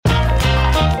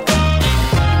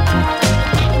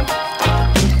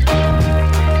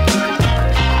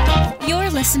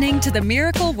listening to the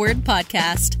Miracle Word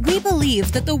Podcast. We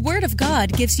believe that the Word of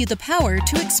God gives you the power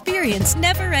to experience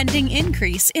never-ending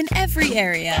increase in every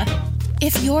area.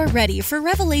 If you're ready for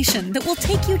revelation that will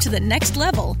take you to the next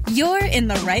level, you're in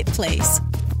the right place.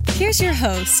 Here's your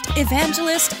host,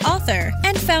 evangelist, author,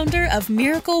 and founder of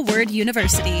Miracle Word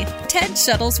University, Ted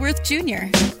Shuttlesworth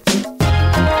Jr.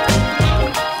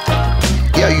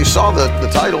 Yeah, you saw the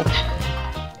title.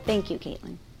 Thank you,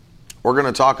 Caitlin. We're going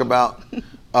to talk about,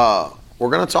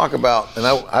 and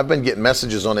I've been getting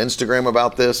messages on Instagram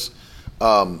about this.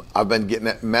 I've been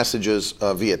getting messages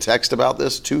via text about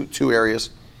this, two areas.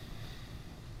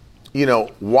 You know,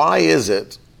 why is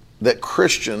it that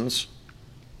Christians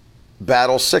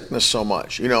battle sickness so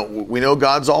much? You know, we know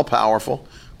God's all powerful.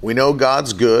 We know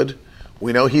God's good.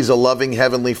 We know He's a loving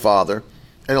Heavenly Father.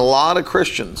 And a lot of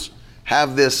Christians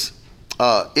have this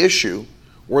issue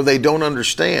where they don't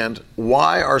understand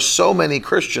why are so many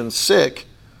Christians sick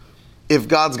if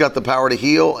God's got the power to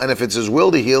heal and if it's His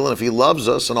will to heal and if He loves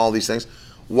us and all these things.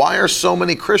 Why are so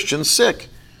many Christians sick?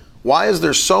 Why is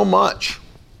there so much?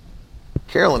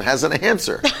 Carolyn has an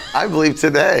answer, I believe,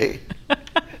 today.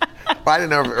 I didn't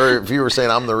know if you were saying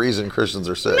I'm the reason Christians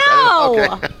are sick.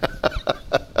 No! Okay.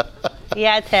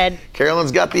 Yeah, Ted.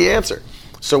 Carolyn's got the answer.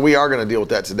 So we are going to deal with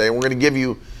that today. We're going to give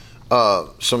you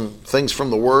some things from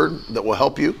the Word that will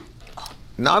help you,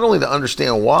 not only to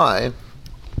understand why,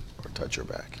 or touch your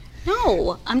back.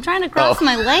 No, I'm trying to cross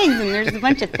my legs and there's a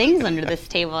bunch of things under this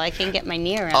table. I can't get my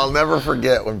knee around. I'll never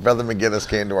forget when Brother McGinnis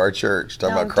came to our church,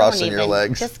 talking about crossing your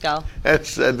legs. Just go. And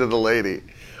said to the lady,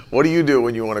 what do you do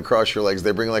when you want to cross your legs? They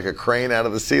bring like a crane out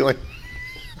of the ceiling.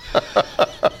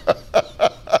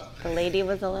 The lady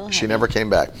was a little heavy. She never came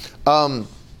back. So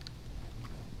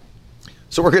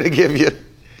we're going to give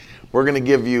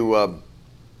you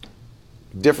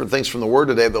different things from the Word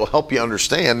today that will help you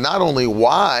understand not only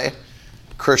why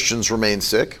Christians remain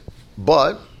sick,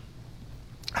 but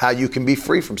how you can be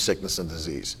free from sickness and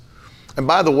disease. And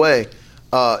by the way,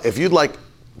 if you'd like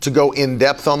to go in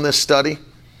depth on this study,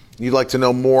 you'd like to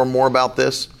know more and more about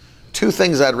this, two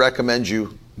things I'd recommend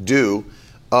you do.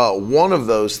 One of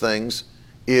those things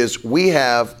is we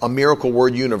have a Miracle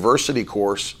Word University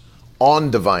course on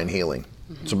divine healing.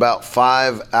 It's about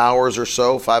 5 hours or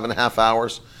so, 5.5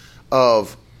 hours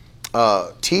of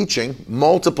teaching,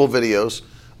 multiple videos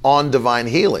on divine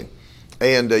healing.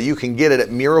 And you can get it at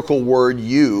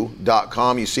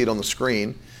miraclewordu.com. You see it on the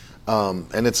screen.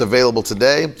 And it's available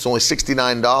today. It's only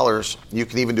 $69. You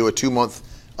can even do a 2-month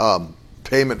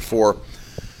payment for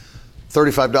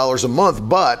 $35 a month.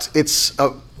 But it's,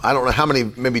 I don't know how many,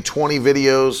 maybe 20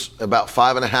 videos, about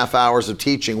 5.5 hours of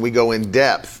teaching. We go in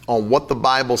depth on what the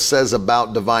Bible says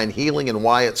about divine healing and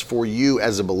why it's for you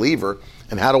as a believer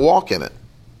and how to walk in it.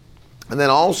 And then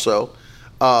also,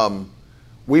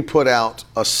 we put out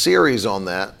a series on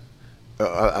that.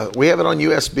 We have it on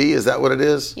USB. Is that what it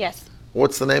is? Yes.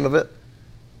 What's the name of it?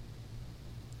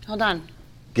 Hold on.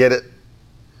 Get it?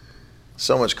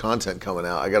 So much content coming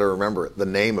out. I got to remember it, the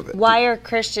name of it. Why are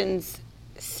Christians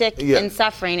sick and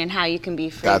suffering and how you can be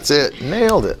free? That's it.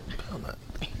 Nailed it.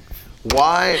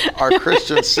 Why are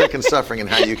Christians sick and suffering and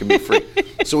how you can be free?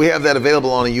 So we have that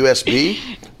available on a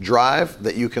USB drive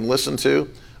that you can listen to.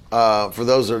 For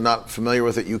those that are not familiar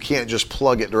with it, you can't just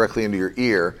plug it directly into your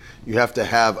ear. You have to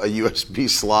have a USB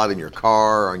slot in your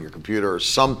car or on your computer or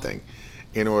something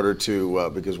in order to,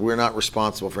 because we're not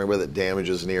responsible for anybody that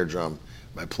damages an eardrum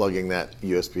by plugging that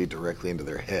USB directly into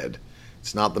their head.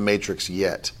 It's not the Matrix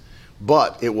yet,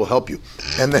 but it will help you.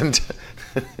 And then,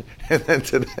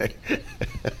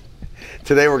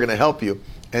 today we're going to help you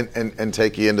and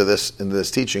take you into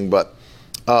this teaching. But,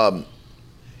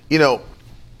 you know,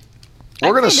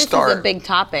 we're going to start. This is a big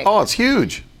topic. Oh, it's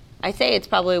huge. I say it's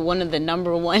probably one of the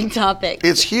number one topics.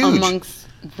 It's huge. Amongst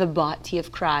the body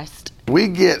of Christ. We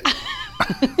get...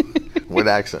 What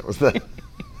accent was that?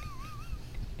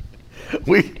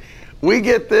 We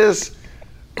get this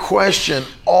question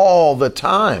all the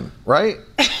time, right?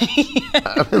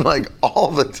 I mean, like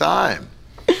all the time.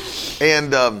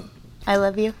 And I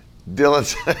love you. Dylan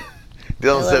said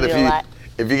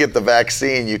if you get the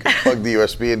vaccine, you can plug the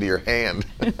USB into your hand.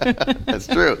 That's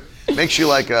true. Makes you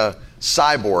like a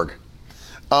cyborg.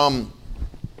 You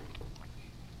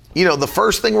know, the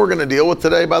first thing we're going to deal with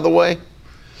today, by the way,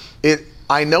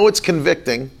 I know it's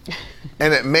convicting,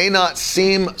 and it may not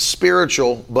seem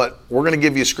spiritual, but we're going to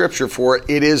give you scripture for it.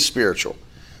 It is spiritual.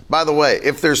 By the way,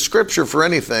 if there's scripture for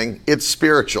anything, it's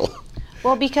spiritual.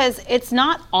 Well, because it's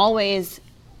not always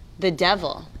the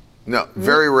devil. No,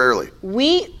 very rarely.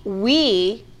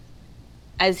 We,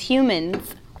 as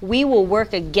humans, we will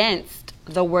work against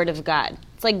the Word of God.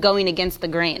 It's like going against the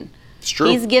grain. It's true.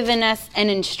 He's given us an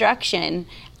instruction,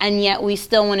 and yet we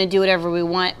still want to do whatever we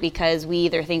want because we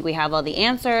either think we have all the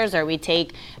answers, or we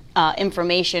take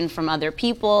information from other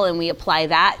people and we apply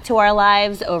that to our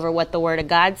lives over what the Word of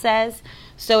God says.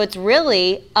 So it's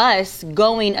really us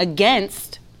going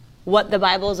against what the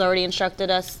Bible has already instructed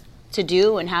us to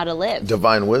do and how to live.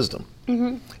 Divine wisdom.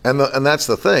 And that's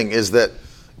the thing, is that,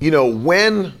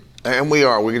 when, and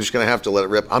we're just going to have to let it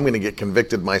rip. I'm going to get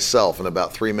convicted myself in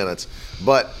about 3 minutes.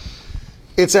 But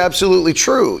it's absolutely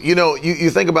true. You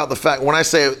think about the fact, when I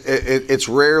say it's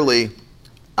rarely,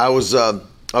 I was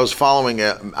following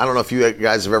I don't know if you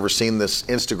guys have ever seen this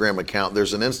Instagram account.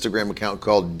 There's an Instagram account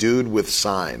called Dude with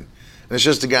Sign. And it's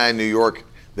just a guy in New York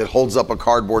that holds up a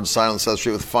cardboard sign on the side of the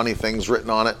street with funny things written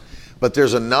on it. But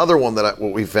there's another one what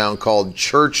we found called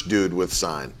Church Dude with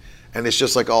Sign. And it's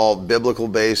just like all biblical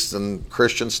based and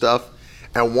Christian stuff.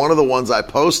 And one of the ones I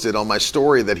posted on my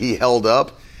story that he held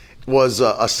up was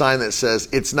a sign that says,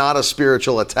 "It's not a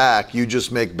spiritual attack, you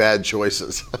just make bad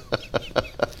choices."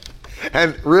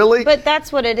 And really? But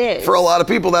that's what it is. For a lot of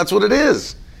people, that's what it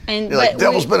is. And you're like,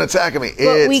 devil's been attacking me.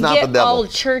 It's not the devil. We get all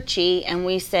churchy and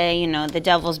we say, the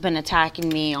devil's been attacking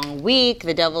me all week.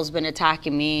 The devil's been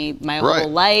attacking me my whole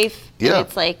life. Yeah. And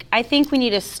it's like, I think we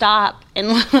need to stop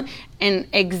and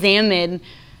examine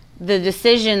the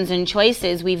decisions and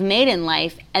choices we've made in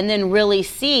life, and then really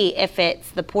see if it's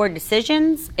the poor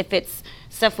decisions, if it's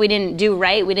stuff we didn't do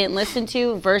right, we didn't listen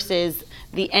to, versus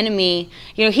the enemy.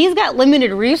 He's got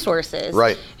limited resources.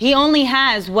 Right. He only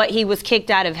has what he was kicked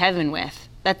out of heaven with.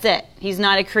 That's it. He's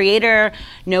not a creator.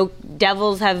 No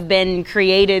devils have been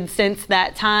created since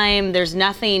that time. There's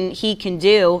nothing he can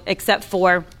do except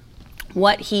for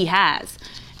what he has.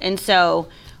 And so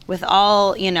with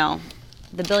all,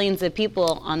 the billions of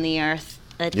people on the earth,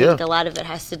 I think a lot of it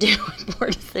has to do with poor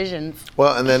decisions.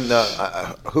 Well, and then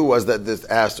who was that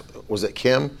asked, was it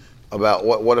Kim, about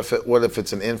what if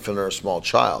it's an infant or a small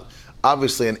child?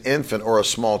 Obviously an infant or a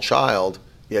small child,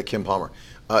 Kim Palmer,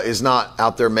 is not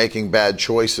out there making bad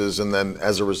choices, and then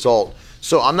as a result.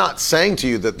 So I'm not saying to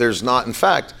you that there's not. In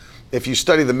fact, if you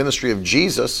study the ministry of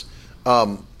Jesus,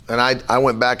 and I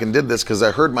went back and did this because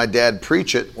I heard my dad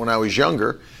preach it when I was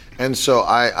younger, and so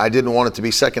I didn't want it to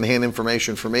be secondhand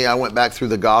information for me. I went back through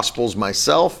the Gospels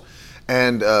myself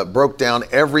and broke down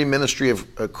every ministry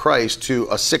of Christ to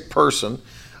a sick person,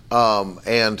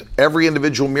 and every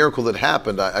individual miracle that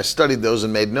happened. I studied those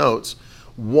and made notes.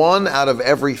 1 out of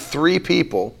every 3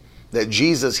 people that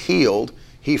Jesus healed,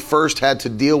 he first had to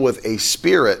deal with a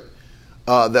spirit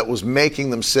that was making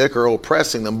them sick or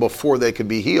oppressing them before they could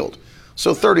be healed.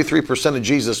 So 33% of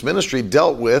Jesus' ministry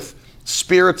dealt with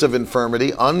spirits of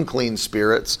infirmity, unclean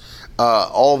spirits,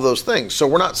 all of those things. So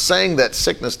we're not saying that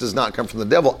sickness does not come from the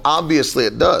devil. Obviously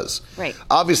it does. Right.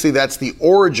 Obviously that's the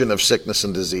origin of sickness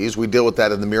and disease. We deal with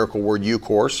that in the Miracle Word U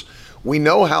course. We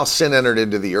know how sin entered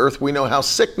into the earth. We know how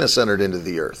sickness entered into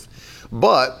the earth.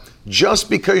 But just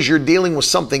because you're dealing with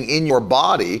something in your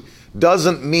body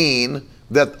doesn't mean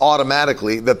that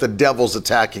automatically that the devil's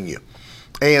attacking you.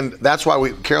 And that's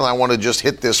why Caroline, I want to just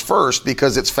hit this first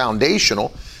because it's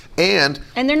foundational. And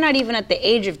they're not even at the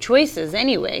age of choices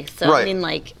anyway. So,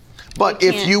 right. But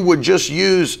if you would just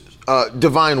use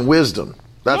divine wisdom,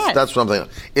 that's what I'm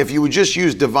thinking. If you would just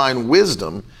use divine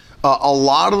wisdom, a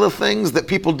lot of the things that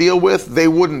people deal with, they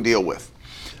wouldn't deal with.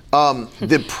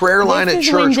 The prayer line at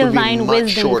church would be much shorter. Divine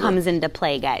wisdom comes into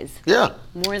play, guys. Yeah.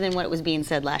 More than what was being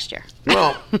said last year.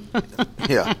 Well,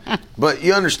 yeah. But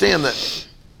you understand that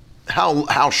how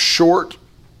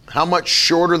much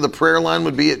shorter the prayer line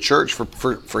would be at church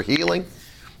for healing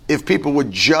if people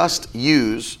would just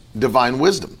use divine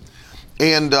wisdom.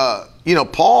 And,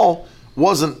 Paul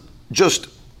wasn't just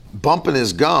bumping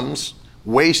his gums,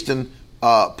 wasting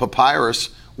papyrus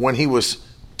when he was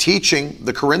teaching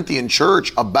the Corinthian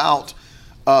church about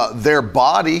their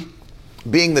body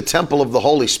being the temple of the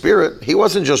Holy Spirit. He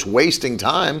wasn't just wasting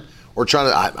time or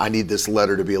trying to, I need this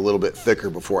letter to be a little bit thicker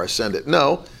before I send it.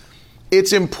 No,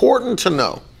 it's important to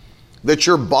know that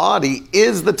your body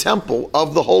is the temple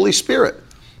of the Holy Spirit,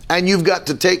 and you've got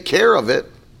to take care of it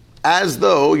as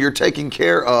though you're taking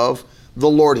care of the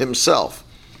Lord himself.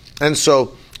 And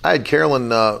so I had Carolyn,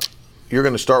 you're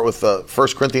going to start with 1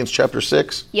 Corinthians chapter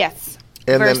 6? Yes.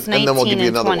 And Verse 19 then we'll give you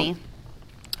and another 20. one.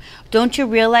 Don't you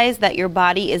realize that your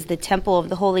body is the temple of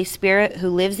the Holy Spirit who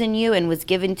lives in you and was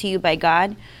given to you by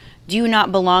God? Do you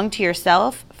not belong to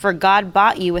yourself? For God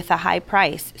bought you with a high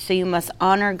price, so you must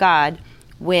honor God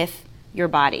with your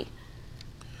body.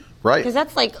 Right. Because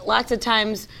that's like lots of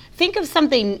times, think of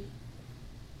something,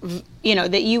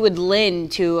 that you would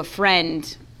lend to a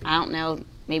friend, I don't know,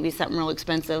 maybe something real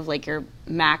expensive like your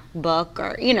MacBook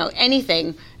or,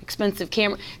 anything, expensive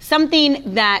camera,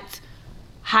 something that's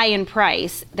high in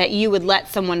price that you would let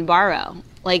someone borrow.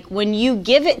 Like when you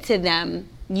give it to them,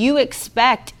 you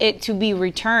expect it to be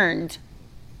returned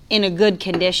in a good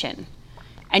condition.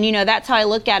 And that's how I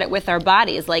look at it with our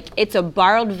bodies. Like it's a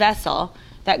borrowed vessel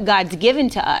that God's given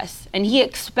to us, and he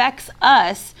expects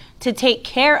us to take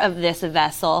care of this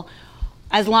vessel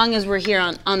as long as we're here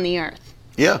on the earth.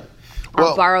 Yeah.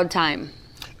 Well, borrowed time.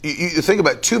 You think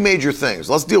about two major things.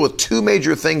 Let's deal with two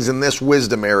major things in this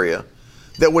wisdom area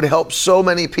that would help so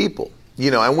many people,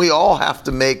 and we all have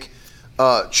to make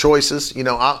choices.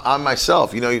 I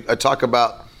myself, I talk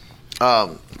about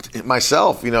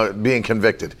myself, being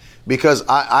convicted because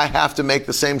I have to make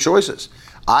the same choices.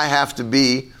 I have to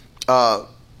be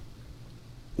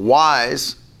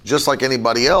wise just like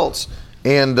anybody else.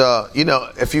 And,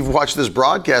 if you've watched this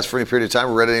broadcast for any period of time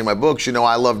or read any of my books,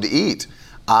 I love to eat.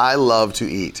 I love to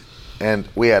eat. And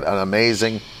we had an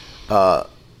amazing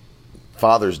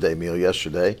Father's Day meal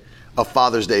yesterday, a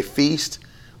Father's Day feast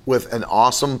with an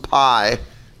awesome pie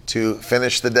to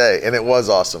finish the day. And it was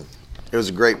awesome. It was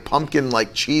a great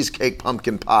cheesecake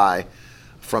pumpkin pie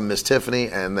from Miss Tiffany.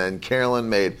 And then Carolyn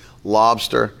made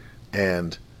lobster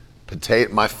and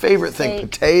potato. My favorite thing,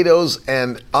 potatoes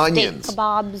and onions. Steak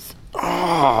kebabs.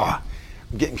 Oh,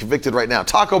 I'm getting convicted right now.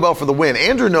 Taco Bell for the win.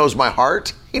 Andrew knows my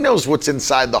heart. He knows what's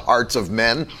inside the hearts of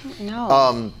men.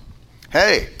 No.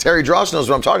 Hey, Terry Dross knows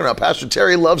what I'm talking about. Pastor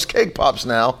Terry loves cake pops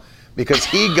now because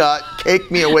he got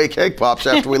Cake Me Away cake pops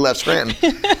after we left Scranton.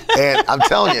 And I'm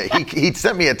telling you, he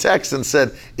sent me a text and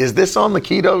said, "Is this on the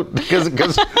keto?" Because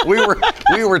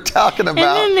we were talking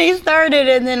about. And then they started,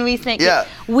 and then we think, yeah,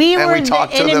 we were the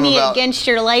enemy against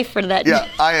your life for that. Yeah,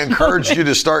 I encouraged you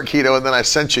to start keto, and then I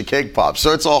sent you cake pops.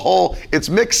 So it's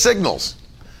mixed signals.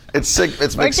 It's mixed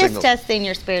signals. We're just testing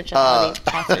your spirituality,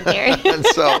 Pastor Terry. And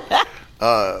so.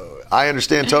 I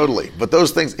understand totally, but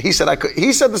those things he said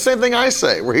the same thing I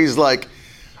say, where he's like,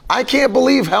 I can't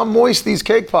believe how moist these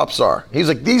cake pops are. He's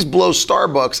like, these blow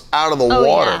Starbucks out of the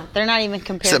water. Yeah, they're not even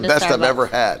compared to Starbucks. It's the best I've ever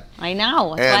had. I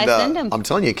know, that's why I send them. I'm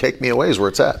telling you, Cake Me Away is where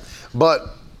it's at. But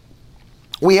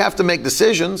we have to make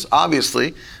decisions,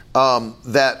 obviously,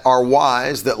 that are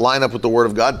wise, that line up with the Word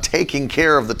of God, taking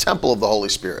care of the temple of the Holy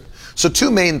Spirit. So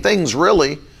two main things,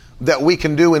 really, that we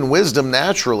can do in wisdom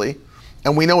naturally.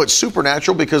 And we know it's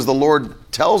supernatural because the Lord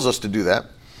tells us to do that.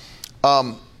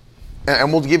 And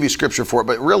we'll give you scripture for it.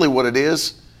 But really what it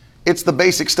is, it's the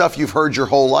basic stuff you've heard your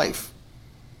whole life.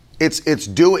 It's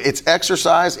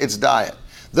exercise, it's diet.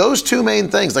 Those two main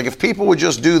things, like if people would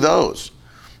just do those.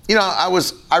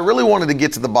 I really wanted to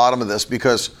get to the bottom of this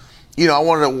because, I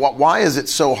wanted to, why is it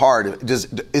so hard?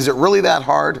 Is it really that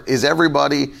hard? Is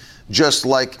everybody just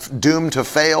like doomed to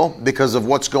fail because of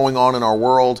what's going on in our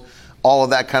world? All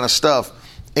of that kind of stuff.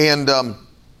 And,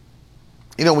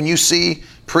 when you see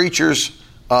preachers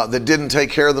that didn't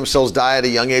take care of themselves, die at a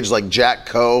young age, like Jack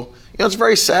Coe, it's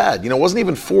very sad. Wasn't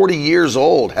even 40 years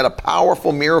old, had a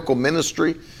powerful miracle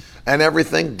ministry and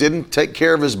everything, didn't take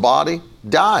care of his body,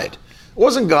 died. It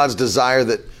wasn't God's desire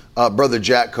that Brother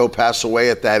Jack Coe pass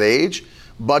away at that age,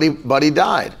 but he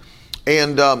died.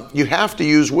 And you have to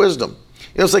use wisdom.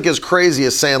 It's like as crazy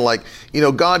as saying like,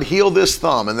 God, heal this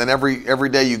thumb. And then every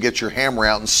day you get your hammer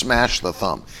out and smash the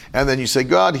thumb. And then you say,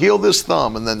 God, heal this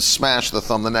thumb, and then smash the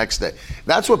thumb the next day.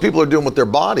 That's what people are doing with their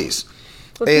bodies.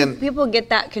 But and people get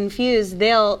that confused.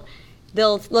 They'll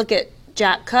look at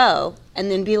Jack Coe and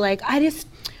then be like,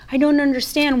 I don't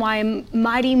understand why I'm a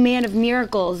mighty man of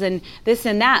miracles and this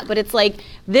and that. But it's like,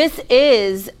 this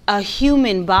is a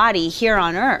human body here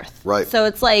on earth. Right. So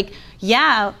it's like,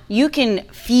 yeah, you can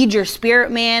feed your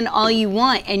spirit man all you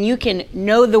want, and you can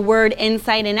know the word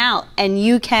inside and out, and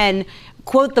you can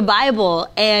quote the Bible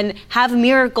and have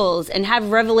miracles and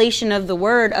have revelation of the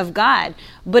word of God.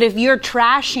 But if you're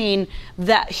trashing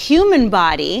the human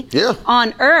body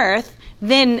on earth,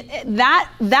 then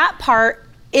that part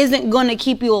isn't going to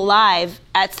keep you alive.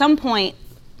 At some point,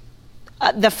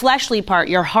 the fleshly part,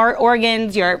 your heart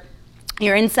organs, your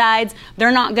insides,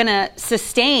 they're not going to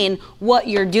sustain what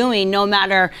you're doing, no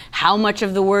matter how much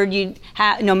of the word you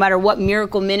have, no matter what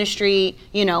miracle ministry,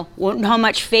 how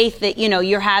much faith that,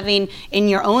 you're having in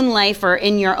your own life or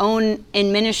in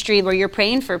ministry where you're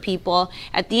praying for people.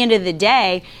 At the end of the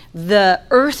day, the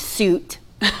earth suit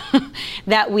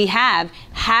that we have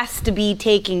has to be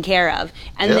taken care of.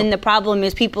 And then the problem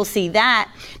is people see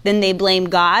that, then they blame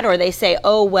God, or they say,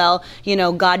 oh, well,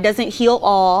 God doesn't heal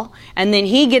all. And then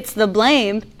he gets the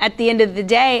blame at the end of the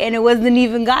day, and it wasn't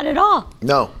even God at all.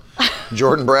 No.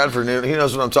 Jordan Bradford, he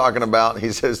knows what I'm talking about.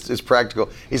 He says it's practical.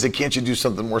 He said, can't you do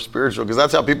something more spiritual? Because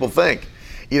that's how people think.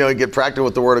 get practical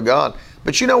with the Word of God.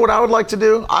 But you know what I would like to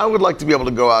do? I would like to be able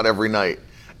to go out every night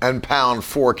and pound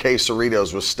 4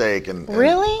 quesadillas with steak. And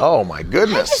really? Oh my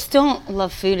goodness! I just don't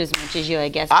love food as much as you, I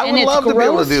guess. I would love to be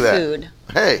able to do that. Food.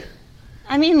 Hey.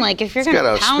 I mean, like, if you're going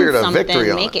to pound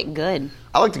something, make it good.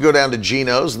 I like to go down to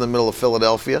Geno's in the middle of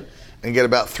Philadelphia and get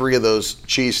about 3 of those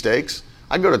cheesesteaks.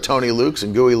 I go to Tony Luke's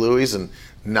and Gooey Louie's and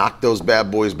knock those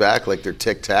bad boys back like they're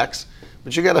Tic Tacs.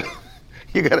 But you gotta.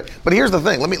 But here's the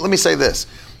thing. Let me say this.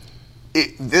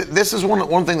 This is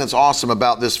one thing that's awesome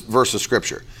about this verse of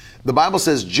Scripture. The Bible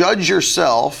says, "Judge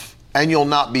yourself, and you'll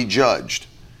not be judged."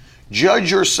 Judge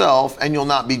yourself, and you'll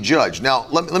not be judged. Now,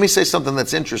 let me say something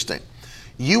that's interesting.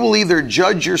 You will either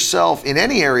judge yourself in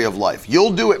any area of life.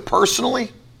 You'll do it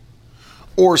personally,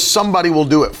 or somebody will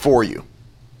do it for you,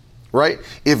 right?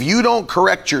 If you don't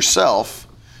correct yourself,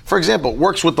 for example, it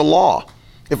works with the law.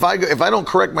 If I don't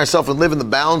correct myself and live in the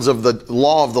bounds of the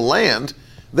law of the land,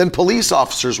 then police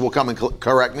officers will come and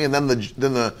correct me, and then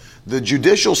the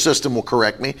judicial system will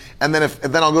correct me, and then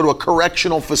I'll go to a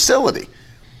correctional facility.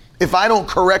 If I don't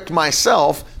correct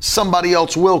myself, somebody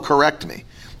else will correct me.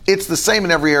 It's the same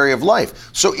in every area of life.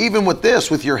 So even with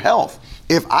this, with your health,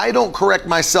 if I don't correct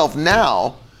myself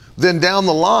now, then down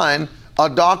the line, a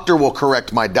doctor will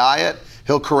correct my diet.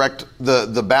 He'll correct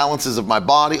the balances of my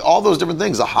body, all those different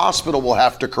things. A hospital will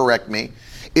have to correct me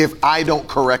if I don't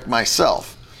correct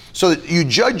myself. So that you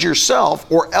judge yourself,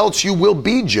 or else you will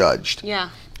be judged. Yeah.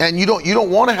 And you don't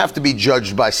want to have to be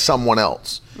judged by someone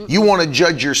else. You want to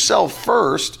judge yourself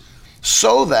first,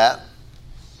 so that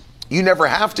you never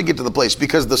have to get to the place,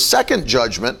 because the second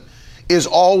judgment is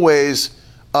always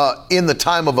in the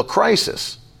time of a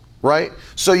crisis, right?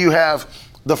 So you have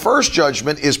the first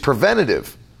judgment is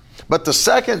preventative, but the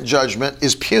second judgment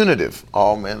is punitive.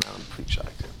 Oh man, I'm preaching.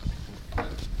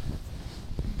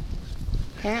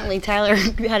 Apparently Tyler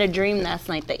had a dream last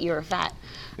night that you were fat.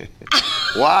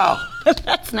 Wow.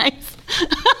 That's nice.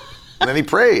 And then he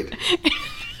prayed.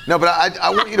 No, but I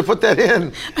want you to put that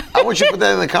in. I want you to put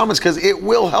that in the comments, because it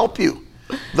will help you.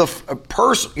 The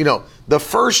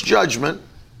first judgment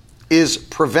is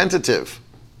preventative,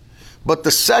 but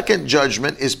the second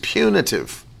judgment is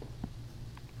punitive.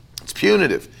 It's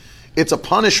punitive. It's a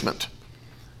punishment,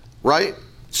 right?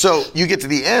 So you get to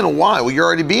the end. Why? Well, you're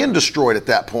already being destroyed at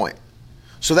that point.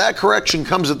 So that correction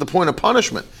comes at the point of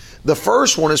punishment. The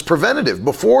first one is preventative.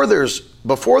 Before there's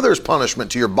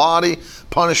punishment to your body,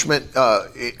 punishment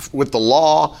with the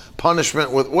law,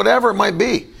 punishment with whatever it might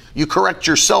be. You correct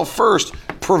yourself first,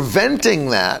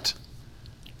 preventing that,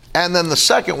 and then the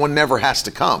second one never has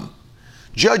to come.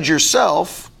 Judge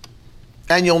yourself,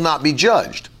 and you'll not be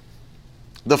judged.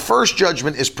 The first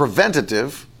judgment is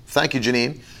preventative. Thank you,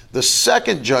 Janine. The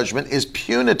second judgment is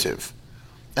punitive.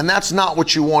 And that's not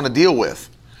what you want to deal with.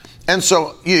 And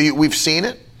so we've seen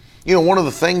it. One of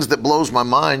the things that blows my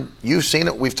mind, you've seen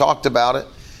it, we've talked about it,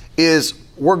 is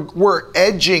we're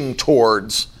edging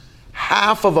towards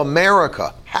half of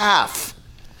America,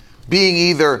 being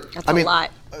either... That's a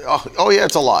lot. Oh yeah,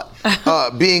 it's a lot.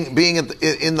 Being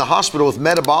in the hospital with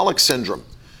metabolic syndrome,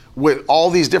 with all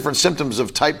these different symptoms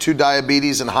of type 2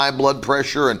 diabetes and high blood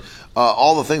pressure and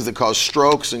all the things that cause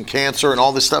strokes and cancer and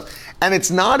all this stuff. And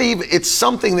it's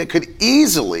something that could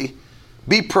easily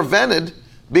be prevented,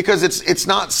 because it's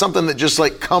not something that just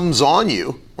like comes on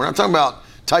you. We're not talking about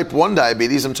type 1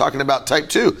 diabetes. I'm talking about type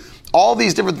 2. All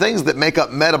these different things that make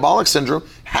up metabolic syndrome.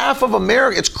 Half of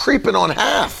America, it's creeping on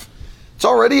half. It's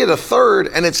already at a third,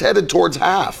 and it's headed towards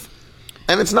half.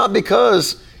 And it's not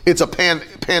because it's a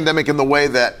pandemic in the way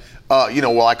that,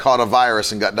 I caught a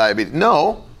virus and got diabetes.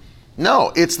 No,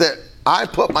 it's that I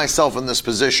put myself in this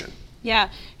position. Yeah.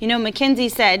 McKinsey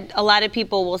said a lot of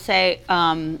people will say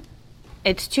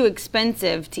it's too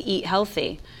expensive to eat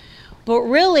healthy. But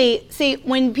really, see,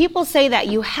 when people say that,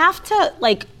 you have to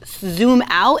zoom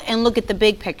out and look at the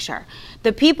big picture.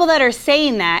 The people that are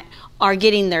saying that are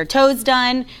getting their toes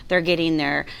done, they're getting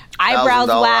their eyebrows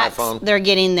waxed, iPhone. They're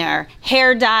getting their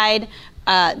hair dyed,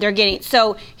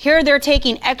 so here they're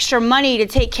taking extra money to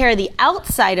take care of the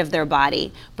outside of their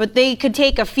body, but they could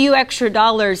take a few extra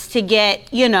dollars to get,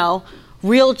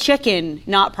 real chicken,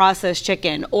 not processed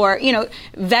chicken, or,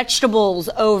 vegetables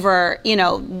over,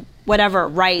 whatever,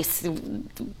 rice,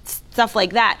 stuff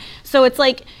like that. So it's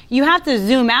like you have to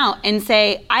zoom out and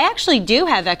say, I actually do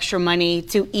have extra money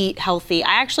to eat healthy.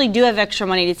 I actually do have extra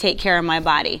money to take care of my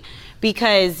body,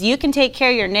 because you can take care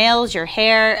of your nails, your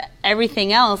hair,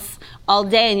 everything else all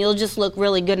day, and you'll just look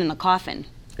really good in the coffin.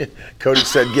 Cody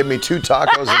said, give me 2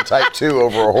 tacos and type 2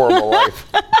 over a horrible life.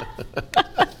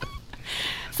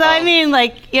 So,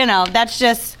 that's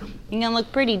just, you're going to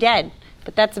look pretty dead,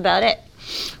 but that's about it.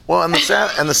 Well, and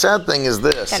the sad thing is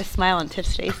this. Got a smile on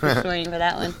Tiff's face this morning for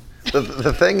that one.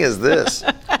 The thing is this.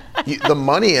 The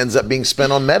money ends up being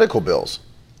spent on medical bills.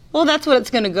 Well, that's what it's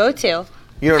going to go to.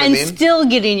 You know what I mean? And still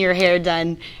getting your hair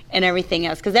done and everything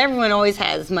else, because everyone always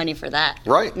has money for that.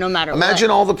 Right. No matter what.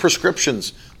 Imagine all the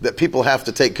prescriptions that people have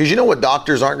to take. Because you know what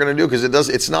doctors aren't going to do? Because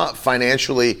it's not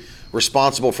financially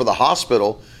responsible for the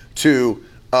hospital to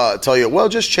tell you, well,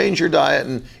 just change your diet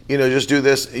and, just do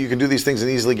this. You can do these things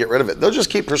and easily get rid of it. They'll just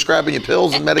keep prescribing you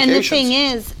pills and medications. And the thing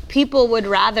is, people would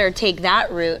rather take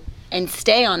that route and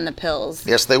stay on the pills.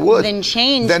 Yes, they would. Than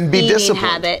change Then be eating disciplined.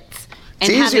 habits It's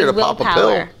and easier having to pop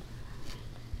willpower. a pill.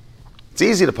 It's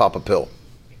easy to pop a pill.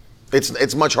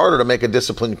 It's much harder to make a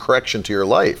disciplined correction to your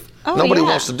life. Oh, Nobody yeah.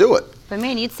 wants to do it. But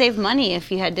man, you'd save money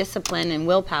if you had discipline and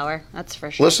willpower. That's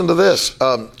for sure. Listen to this.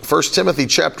 1 Timothy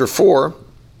chapter 4,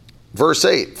 verse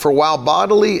 8. For while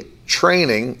bodily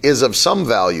training is of some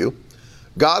value,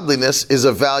 godliness is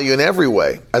of value in every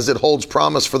way, as it holds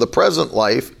promise for the present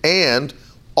life and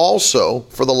also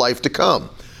for the life to come.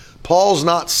 Paul's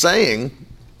not saying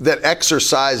that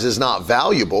exercise is not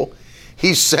valuable.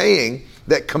 He's saying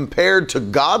that compared to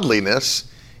godliness,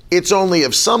 it's only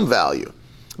of some value.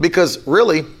 Because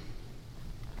really,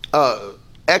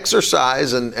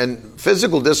 exercise and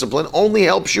physical discipline only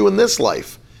helps you in this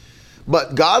life.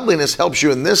 But godliness helps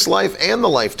you in this life and the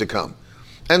life to come.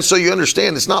 And so you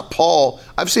understand, it's not Paul.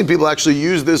 I've seen people actually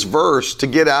use this verse to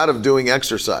get out of doing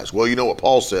exercise. Well, you know what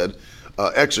Paul said,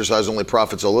 exercise only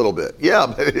profits a little bit. Yeah,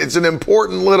 but it's an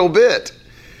important little bit.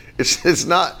 It's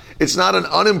not an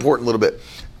unimportant little bit.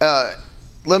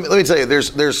 Let me tell you,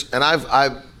 there's and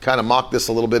I've kind of mocked this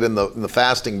a little bit in the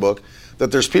fasting book,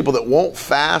 that there's people that won't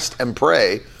fast and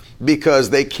pray because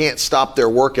they can't stop their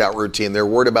workout routine. They're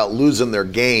worried about losing their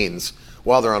gains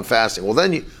while they're on fasting. Well,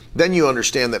 then you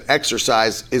understand that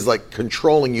exercise is like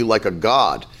controlling you like a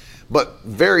god. But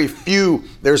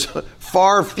there's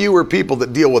far fewer people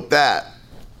that deal with that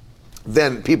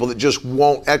than people that just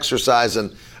won't exercise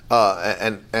and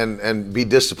be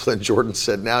disciplined. Jordan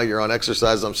said, now you're on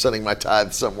exercise, I'm sending my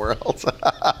tithe somewhere else.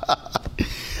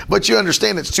 But you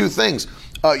understand it's two things.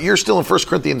 You're still in 1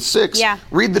 Corinthians 6. Yeah.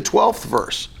 Read the 12th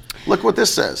verse. Look what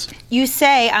this says. You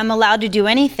say, I'm allowed to do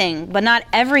anything, but not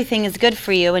everything is good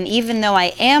for you. And even though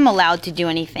I am allowed to do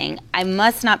anything, I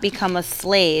must not become a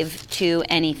slave to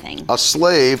anything. A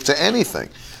slave to anything.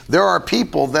 There are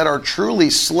people that are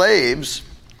truly slaves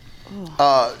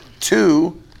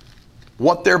to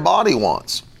what their body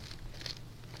wants.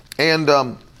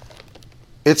 And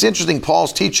it's interesting,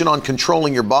 Paul's teaching on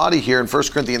controlling your body here in 1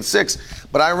 Corinthians 6,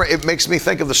 but it makes me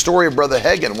think of the story of Brother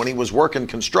Hagin when he was working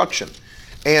construction.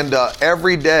 And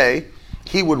every day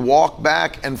he would walk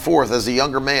back and forth as a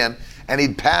younger man, and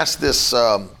he'd pass this,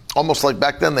 almost like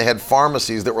back then they had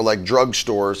pharmacies that were like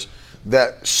drugstores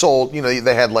that sold,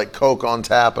 they had like Coke on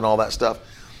tap and all that stuff.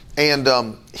 And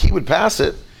he would pass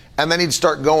it, and then he'd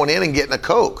start going in and getting a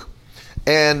Coke.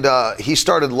 And he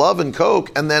started loving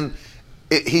Coke, and then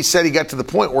he said he got to the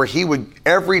point where he would,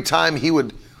 every time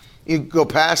he'd go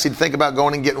past, he'd think about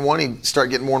going and getting one, he'd start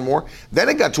getting more and more. Then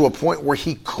it got to a point where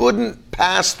he couldn't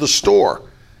pass the store,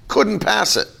 couldn't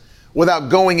pass it without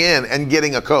going in and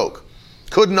getting a Coke.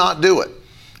 Could not do it.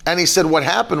 And he said what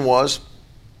happened was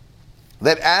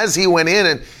that as he went in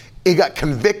and he got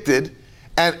convicted,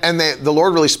 and the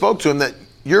Lord really spoke to him that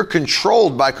you're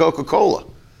controlled by Coca-Cola.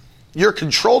 You're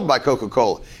controlled by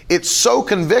Coca-Cola. It so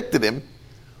convicted him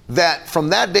that from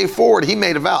that day forward, he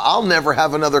made a vow, I'll never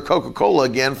have another Coca-Cola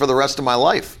again for the rest of my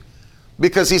life.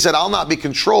 Because he said, I'll not be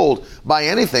controlled by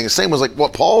anything. The same was like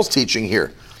what Paul's teaching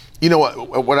here. You know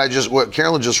what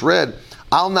Carolyn just read,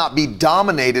 I'll not be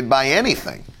dominated by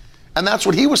anything. And that's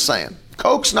what he was saying.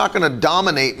 Coke's not going to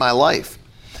dominate my life.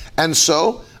 And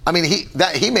so,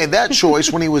 he made that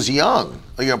choice when he was young,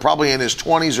 probably in his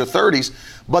 20s or 30s.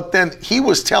 But then he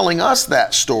was telling us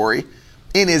that story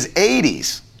in his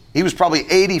 80s. He was probably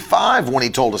 85 when he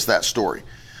told us that story.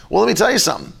 Well, let me tell you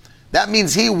something. That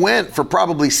means he went for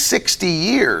probably 60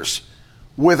 years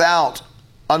without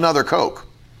another Coke.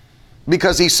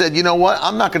 Because he said, you know what?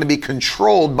 I'm not going to be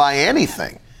controlled by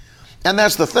anything. And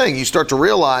that's the thing. You start to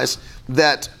realize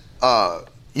that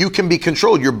you can be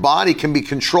controlled. Your body can be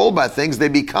controlled by things. They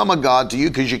become a god to you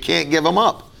because you can't give them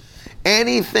up.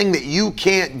 Anything that you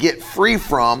can't get free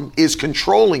from is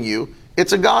controlling you.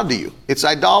 It's a god to you. It's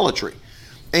idolatry.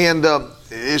 And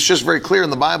it's just very clear in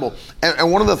the Bible.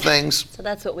 And one of the things... So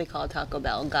that's what we call Taco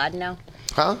Bell. God now?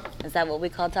 Huh? Is that what we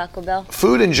call Taco Bell?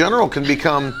 Food in general can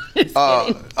become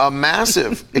a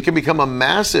massive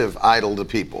idol to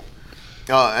people.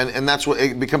 And that's what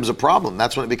it becomes a problem.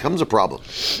 That's when it becomes a problem.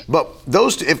 But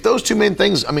if those two main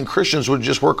things, Christians would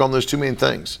just work on those two main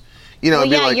things. Well,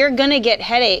 it'd be yeah, like, you're going to get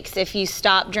headaches if you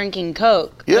stop drinking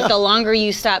Coke. Yeah. But the longer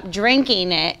you stop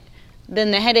drinking it,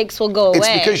 then the headaches will go away. it's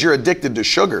because you're addicted to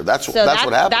sugar. That's what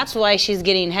happens. That's why she's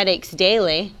getting headaches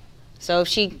daily. So if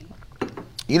she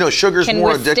sugar's can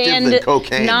more addictive than withstand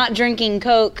cocaine. not drinking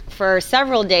Coke for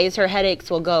several days, her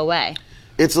headaches will go away.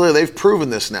 It's literally, they've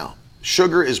proven this now.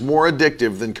 Sugar is more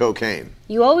addictive than cocaine.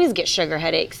 You always get sugar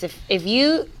headaches. If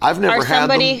you I've never are had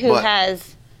somebody them, who but-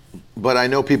 has... But I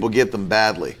know people get them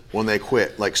badly when they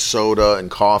quit, like soda and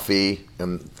coffee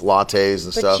and lattes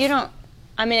and But stuff. you don't...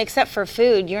 I mean, except for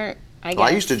food, I guess.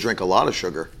 I used to drink a lot of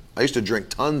sugar. I used to drink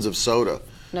tons of soda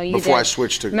before I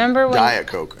switched to Remember when Diet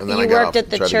Coke. And then you I got worked at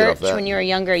the tried to get off church that when you were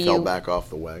younger? and fell back off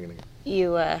the wagon again.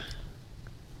 You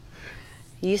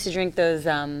used to drink those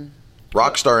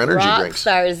Rockstar energy rock drinks.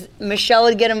 stars. Michelle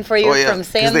would get them for you from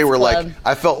Sam's they were Club. like,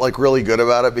 I felt like really good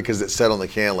about it because it said on the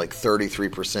can like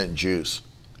 33% juice.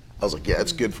 I was like, yeah,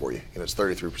 it's good for you. It's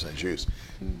 33% juice.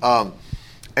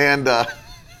 And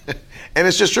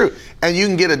it's just true. And you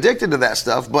can get addicted to that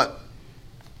stuff, but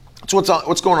it's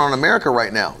what's going on in America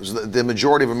right now, is the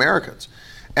majority of Americans.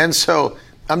 And so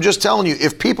I'm just telling you,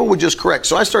 if people would just correct.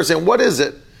 So I started saying, what is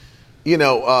it?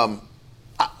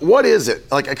 What is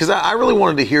it? Like, because I really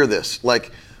wanted to hear this.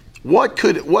 Like, what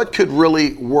could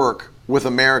really work with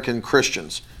American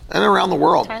Christians and around the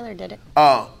world? Tyler did it.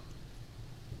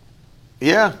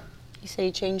 Yeah. He said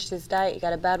he changed his diet. He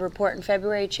got a bad report in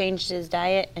February, changed his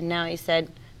diet, and now he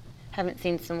said, haven't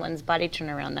seen someone's body turn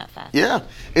around that fast. Yeah,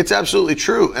 it's absolutely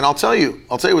true. And I'll tell you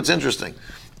what's interesting.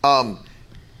 And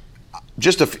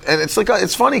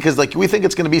it's funny because like we think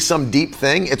it's going to be some deep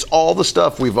thing. It's all the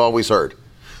stuff we've always heard.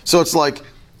 So it's like,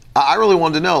 I really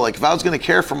wanted to know, like, if I was going to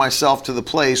care for myself to the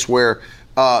place where,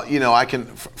 I can,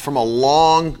 from a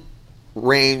long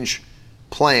range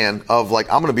plan of like,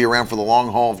 I'm going to be around for the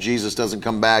long haul if Jesus doesn't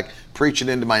come back, preaching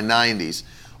into my 90s.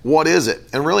 What is it?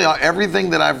 And really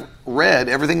everything that I've read,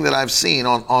 everything that I've seen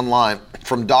online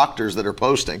from doctors that are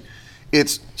posting,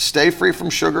 it's stay free from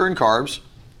sugar and carbs.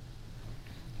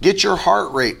 Get your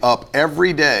heart rate up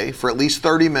every day for at least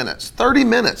 30 minutes. 30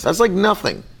 minutes. That's like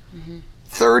nothing.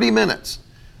 30 minutes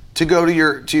to go to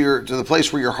the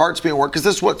place where your heart's being worked, because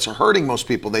this is what's hurting most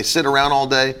people. They sit around all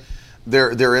day.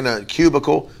 They're in a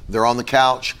cubicle. They're on the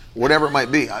couch. Whatever it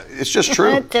might be. It's just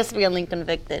true. Just feeling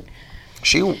convicted.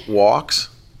 She walks.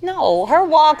 No, her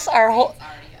walks are...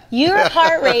 Your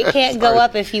heart rate can't go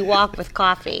up if you walk with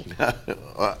coffee.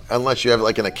 Unless you have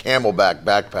like in a Camelback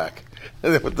backpack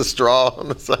with the straw on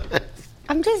the side.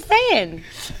 I'm just saying.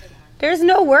 There's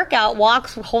no workout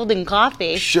walks holding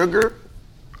coffee. Sugar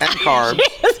and carbs.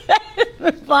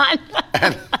 Fun.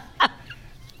 And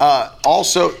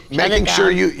also making sure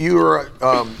you are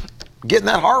getting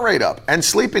that heart rate up and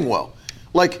sleeping well.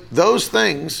 Like those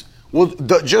things,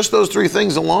 just those three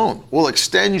things alone will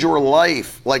extend your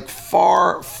life like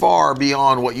far, far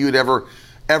beyond what you'd ever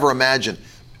imagine.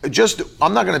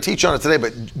 I'm not going to teach on it today,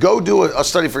 but go do a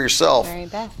study for yourself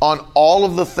on all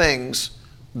of the things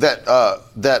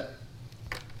that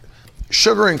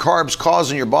sugar and carbs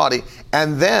cause in your body,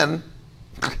 and then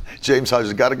James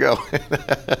Hodges got to go.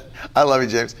 I love you,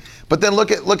 James. But then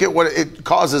look at what it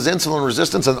causes: insulin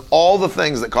resistance and all the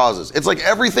things that causes. It's like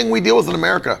everything we deal with in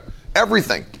America.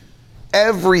 Everything.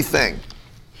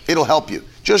 It'll help you.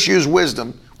 Just use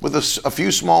wisdom with a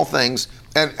few small things,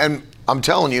 and I'm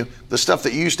telling you, the stuff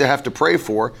that you used to have to pray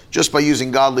for, just by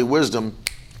using godly wisdom,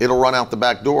 it'll run out the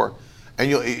back door. And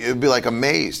you'll be like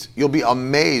amazed. You'll be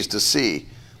amazed to see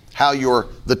how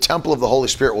the temple of the Holy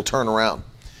Spirit will turn around.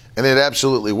 And it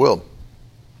absolutely will.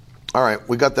 All right,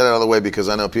 we got that out of the way because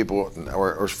I know people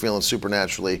are feeling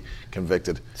supernaturally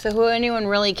convicted. So who anyone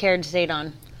really cared stayed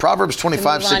on? Proverbs 25:16.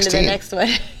 Move on to the next one.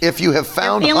 If you have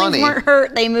found Their feelings honey, weren't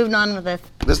hurt. They moved on with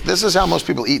this. This is how most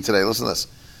people eat today. Listen to this.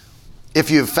 If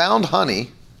you have found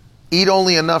honey, eat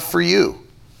only enough for you,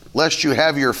 lest you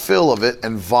have your fill of it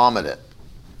and vomit it.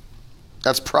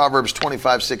 That's Proverbs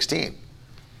 25:16.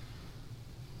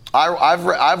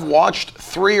 I've watched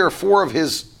 3 or 4 of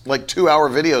his like 2-hour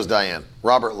videos, Diane.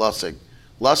 Robert Lustig.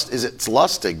 It's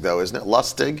Lustig though, isn't it?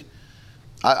 Lustig?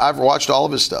 I've watched all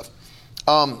of his stuff.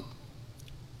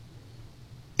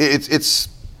 It's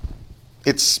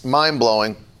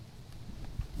mind-blowing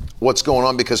what's going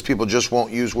on because people just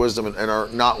won't use wisdom and are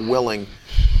not willing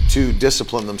to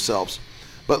discipline themselves.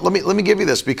 But let me give you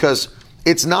this, because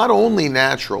it's not only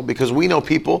natural, because we know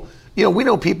people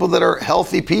that are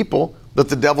healthy people that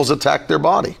the devil's attacked their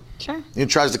body. Sure. He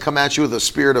tries to come at you with a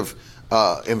spirit of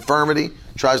infirmity,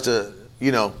 tries to,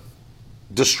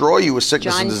 destroy you with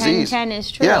sickness and disease. John 10:10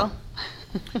 is true. Yeah.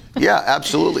 Yeah,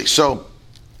 absolutely. So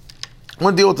I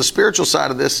want to deal with the spiritual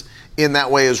side of this in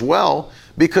that way as well,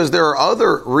 because there are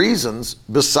other reasons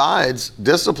besides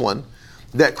discipline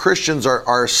that Christians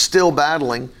are still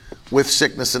battling with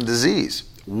sickness and disease.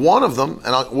 One of them,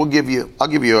 and I'll give you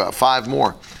 5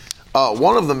 more.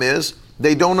 One of them is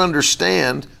they don't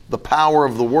understand the power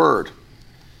of the Word.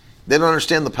 They don't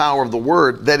understand the power of the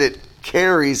Word, that it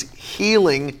carries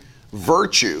healing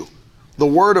virtue. The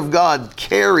Word of God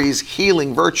carries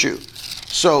healing virtue.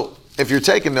 So if you're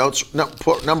taking notes,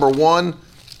 put number 1,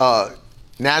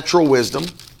 natural wisdom.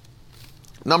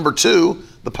 Number 2,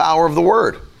 the power of the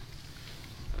Word.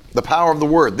 The power of the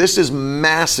Word. This is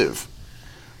massive.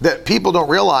 That people don't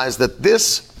realize that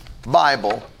this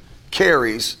Bible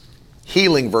carries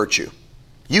healing virtue.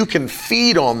 You can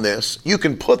feed on this. You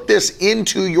can put this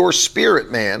into your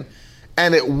spirit, man,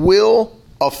 and it will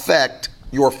affect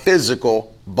your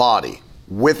physical body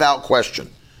without question.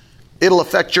 It'll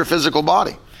affect your physical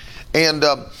body. And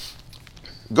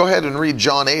go ahead and read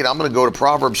John 8. I'm going to go to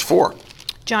Proverbs 4.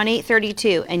 John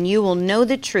 8:32, and you will know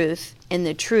the truth, and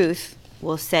the truth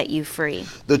will set you free.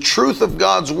 The truth of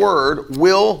God's word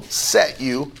will set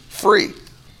you free.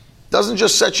 Doesn't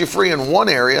just set you free in one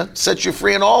area, sets you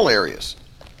free in all areas.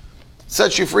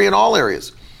 Sets you free in all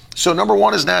areas. So number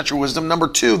 1 is natural wisdom. Number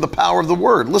 2, the power of the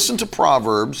word. Listen to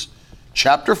Proverbs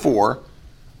chapter 4,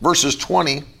 verses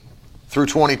 20 through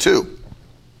 22.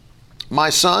 My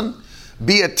son,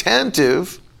 be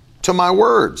attentive to my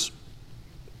words.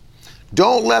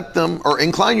 Don't let them, or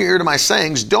incline your ear to my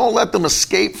sayings. Don't let them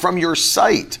escape from your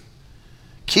sight.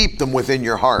 Keep them within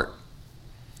your heart.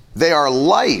 They are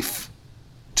life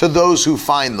to those who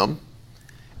find them,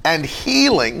 and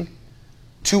healing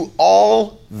to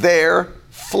all their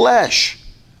flesh.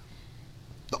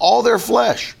 All their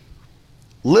flesh.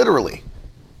 Literally.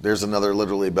 There's another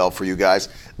literally bell for you guys.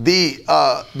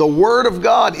 The word of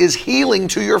God is healing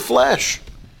to your flesh.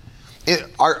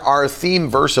 Our theme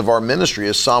verse of our ministry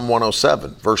is Psalm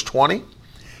 107, verse 20.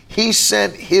 He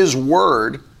sent his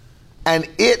word and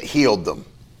it healed them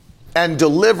and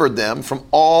delivered them from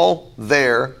all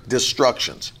their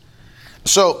destructions.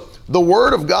 So the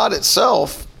word of God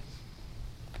itself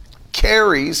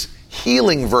carries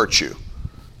healing virtue.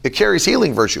 It carries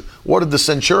healing virtue. What did the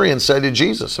centurion say to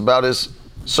Jesus about his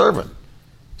servant?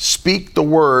 Speak the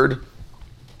word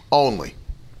only.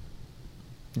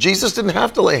 Jesus didn't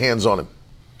have to lay hands on him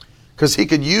because he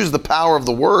could use the power of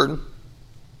the word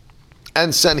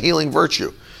and send healing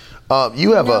virtue.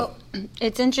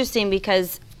 It's interesting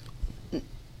because,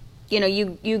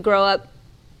 you grow up.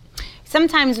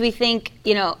 Sometimes we think,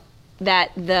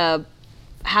 that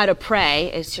how to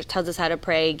pray, it tells us how to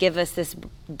pray, give us this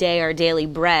day our daily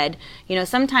bread.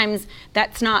 Sometimes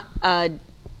that's not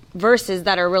verses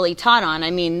that are really taught on.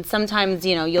 I mean, sometimes,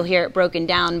 you'll hear it broken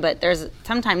down, but there's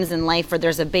sometimes in life where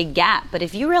there's a big gap. But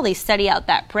if you really study out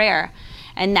that prayer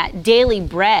and that daily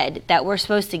bread that we're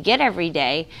supposed to get every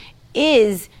day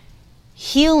is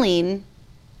healing,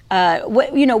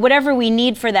 whatever we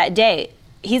need for that day.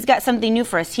 He's got something new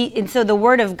for us. And so the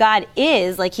word of God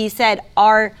is, like he said,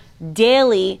 our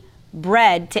daily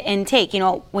bread to intake.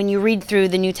 When you read through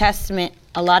the New Testament,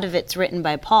 a lot of it's written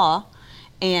by Paul.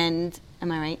 And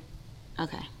am I right?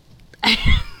 Okay.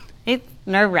 It's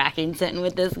nerve-wracking sitting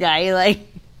with this guy. He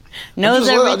knows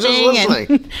everything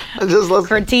and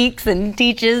critiques and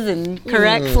teaches and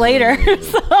corrects later.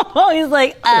 So he's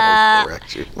like,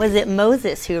 was it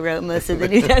Moses who wrote most of the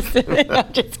New Testament?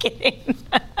 I'm just kidding.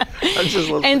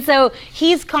 And so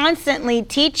he's constantly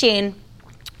teaching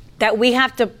that we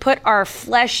have to put our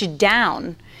flesh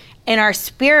down and our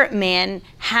spirit man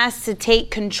has to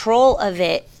take control of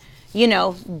it,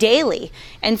 daily.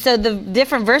 And so the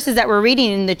different verses that we're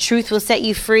reading, and the truth will set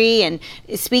you free, and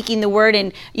speaking the word,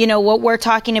 and what we're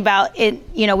talking about,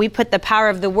 we put the power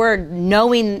of the word,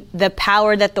 knowing the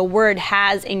power that the word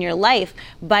has in your life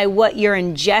by what you're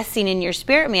ingesting in your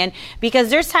spirit man, because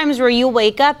there's times where you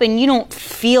wake up and you don't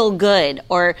feel good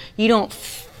or you don't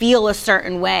feel a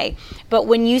certain way. But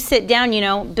when you sit down,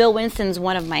 Bill Winston's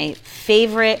one of my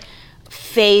favorite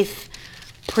faith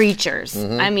preachers.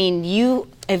 Mm-hmm. I mean,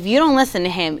 if you don't listen to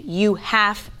him, you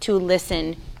have to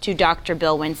listen to Dr.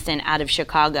 Bill Winston out of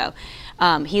Chicago.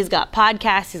 He's got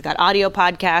podcasts, he's got audio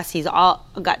podcasts, he's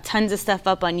got tons of stuff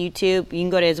up on YouTube. You can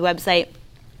go to his website.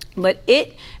 But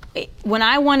when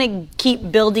I want to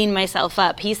keep building myself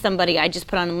up, he's somebody I just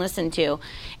put on and listen to.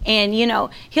 And,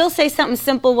 he'll say something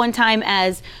simple one time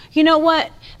as, you know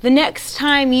what? The next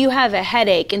time you have a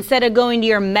headache, instead of going to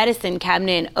your medicine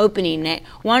cabinet and opening it,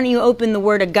 why don't you open the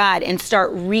Word of God and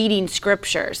start reading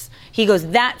scriptures? He goes,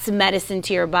 that's medicine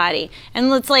to your body.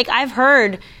 And it's like, I've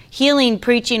heard healing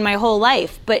preaching my whole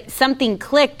life, but something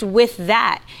clicked with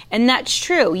that. And that's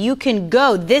true. You can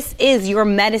go, this is your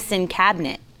medicine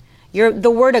cabinet.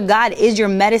 The Word of God is your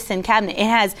medicine cabinet. It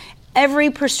has every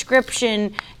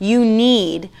prescription you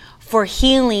need for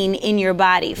healing in your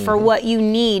body, for what you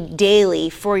need daily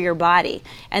for your body.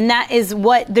 And that is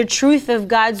what the truth of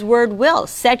God's Word will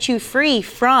set you free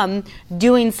from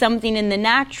doing something in the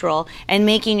natural and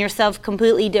making yourself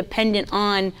completely dependent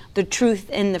on the truth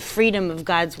and the freedom of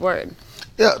God's Word.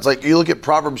 Yeah, it's like you look at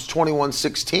Proverbs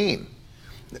 21:16.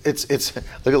 It's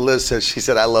look at Liz says, she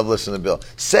said, I love listening to Bill.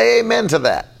 Say amen to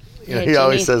that. He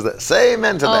always says that. Say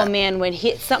amen to that. Oh man, when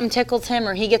something tickles him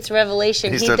or he gets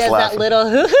revelation, he does laughing. that little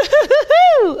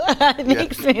hoo-hoo-hoo-hoo. It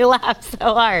makes me laugh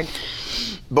so hard.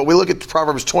 But we look at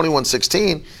Proverbs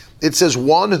 21:16. It says,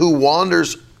 one who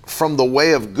wanders from the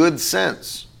way of good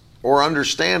sense or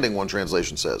understanding, one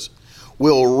translation says,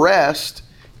 will rest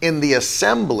in the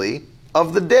assembly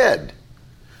of the dead.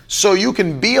 So you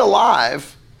can be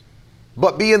alive,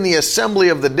 but be in the assembly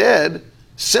of the dead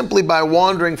simply by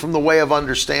wandering from the way of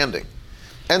understanding.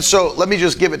 And so let me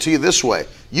just give it to you this way.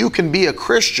 You can be a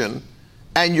Christian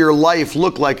and your life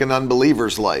look like an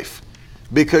unbeliever's life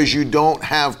because you don't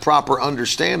have proper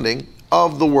understanding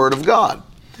of the Word of God.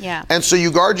 Yeah. And so you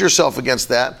guard yourself against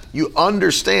that. You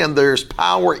understand there's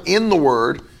power in the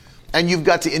Word, and you've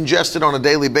got to ingest it on a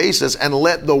daily basis and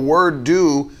let the Word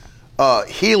do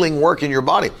healing work in your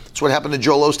body. That's what happened to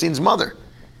Joel Osteen's mother.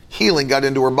 Healing got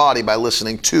into her body by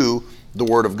listening to the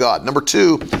Word of God. Number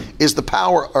 2 is the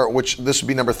power, or which this would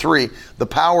be number 3, the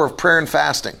power of prayer and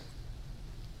fasting.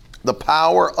 The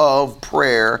power of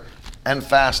prayer and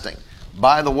fasting.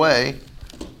 By the way,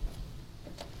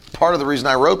 part of the reason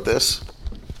I wrote this,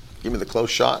 give me the close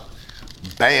shot,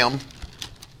 bam.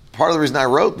 Part of the reason I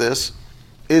wrote this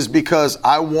is because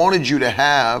I wanted you to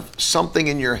have something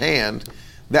in your hand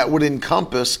that would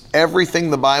encompass everything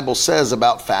the Bible says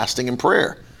about fasting and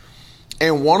prayer.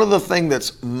 And one of the things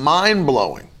that's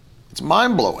mind-blowing,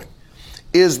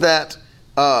 is that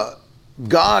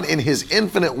God in His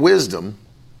infinite wisdom,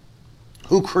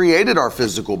 who created our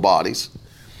physical bodies,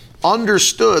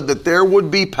 understood that there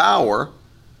would be power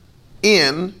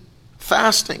in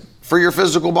fasting for your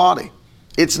physical body.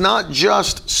 It's not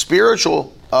just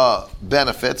spiritual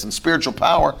benefits and spiritual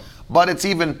power, but it's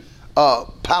even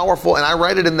powerful, and I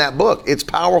write it in that book, it's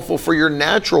powerful for your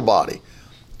natural body.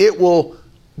 It will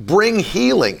bring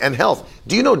healing and health.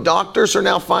 Do you know doctors are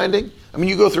now finding? I mean,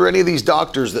 you go through any of these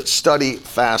doctors that study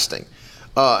fasting,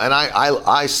 and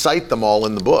I cite them all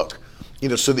in the book,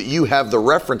 so that you have the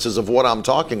references of what I'm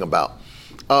talking about.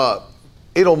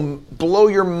 It'll blow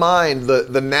your mind,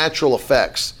 the natural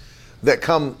effects that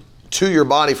come to your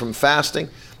body from fasting.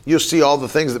 You'll see all the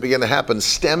things that begin to happen.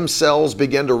 Stem cells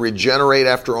begin to regenerate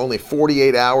after only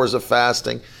 48 hours of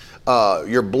fasting.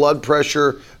 Your blood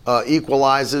pressure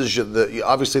equalizes,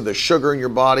 obviously the sugar in your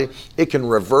body. It can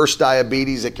reverse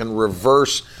diabetes. It can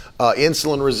reverse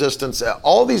insulin resistance.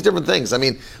 All these different things. I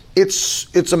mean,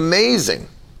 it's amazing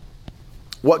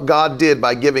what God did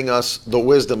by giving us the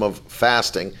wisdom of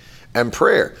fasting and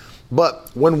prayer.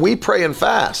 But when we pray and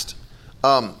fast,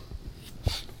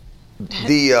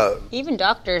 even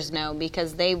doctors know,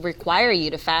 because they require you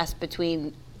to fast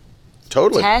between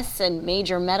totally tests and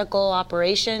major medical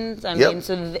operations. I Yep. mean,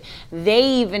 so they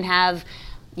even have,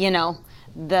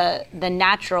 the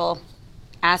natural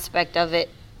aspect of it,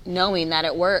 knowing that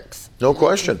it works. No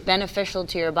question. It's beneficial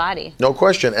to your body. No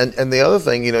question. And the other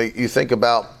thing, you think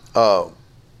about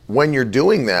when you're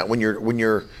doing that, when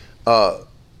you're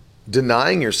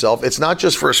denying yourself, it's not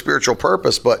just for a spiritual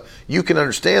purpose, but you can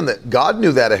understand that God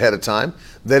knew that ahead of time,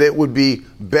 that it would be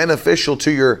beneficial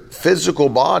to your physical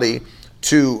body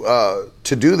to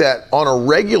do that on a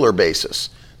regular basis,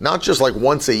 not just like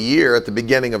once a year at the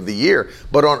beginning of the year,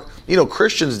 but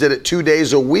Christians did it 2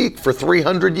 days a week for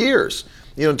 300 years,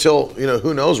 until,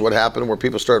 who knows what happened where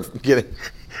people started getting,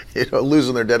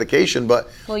 losing their dedication, but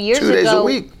years 2 days ago, a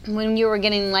week. When you were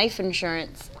getting life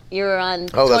insurance, you were on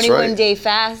that's 21-day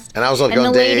fast. And I was on day 18.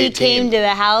 And the lady 18. came to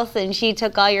the house and she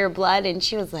took all your blood and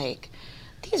she was like,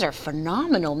 these are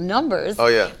phenomenal numbers. Oh,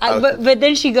 yeah. But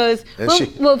then she goes,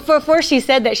 before she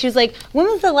said that, she was like, when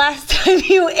was the last time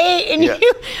you ate? And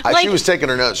she was taking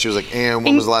her notes. She was like, and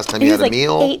when was the last time you had a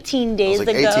meal? 18 days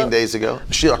ago. 18 days ago.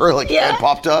 Her head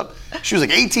popped up. She was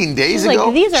like, 18 days ago?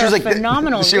 Like, these are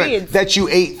phenomenal reads. That you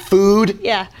ate food?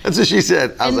 Yeah. That's what she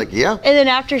said. I was like, yeah. And then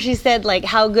after she said, like,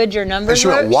 how good your numbers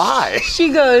were. And she went, why?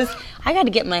 She goes, I got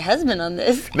to get my husband on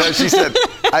this. No, she said,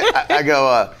 I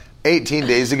go, 18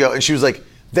 days ago. And she was like,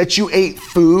 that you ate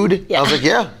food? Yeah. I was like,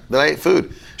 yeah, that I ate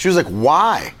food. She was like,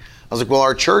 why? I was like, well,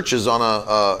 our church is on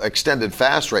a extended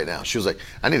fast right now. She was like,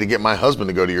 I need to get my husband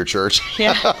to go to your church.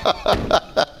 Yeah.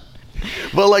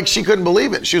 But like, she couldn't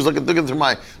believe it. She was looking through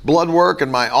my blood work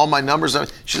and all my numbers.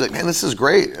 She's like, man, this is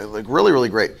great. Like, really, really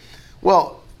great.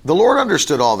 Well, the Lord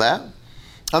understood all that.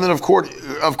 And then of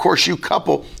course you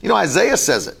couple, Isaiah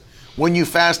says it. When you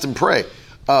fast and pray,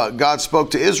 God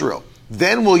spoke to Israel.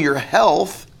 Then will your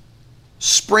health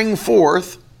spring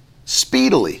forth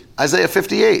speedily. Isaiah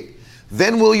 58.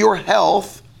 Then will your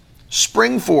health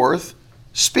spring forth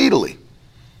speedily.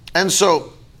 And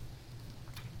so,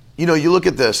 you look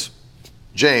at this,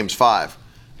 James 5.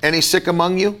 Any sick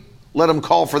among you? Let him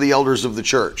call for the elders of the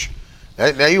church.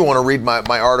 Now you want to read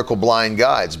my article, Blind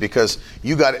Guides, because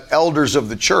you got elders of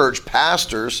the church,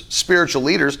 pastors, spiritual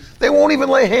leaders. They won't even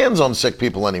lay hands on sick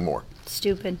people anymore.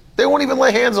 Stupid. They won't even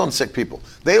lay hands on sick people.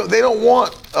 They don't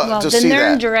want to see that. Then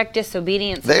they're in direct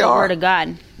disobedience to the Word of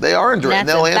God. They are in direct.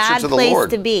 That's they'll a answer bad to the place Lord.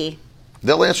 to be.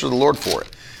 They'll answer to the Lord for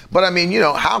it. But I mean,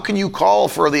 how can you call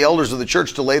for the elders of the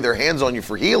church to lay their hands on you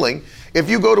for healing if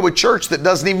you go to a church that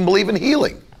doesn't even believe in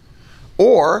healing?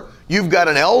 Or you've got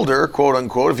an elder, quote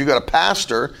unquote, if you've got a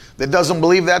pastor that doesn't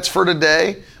believe that's for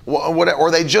today,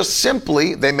 or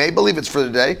they may believe it's for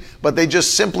today, but they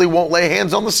just simply won't lay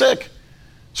hands on the sick.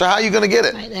 So how are you going to get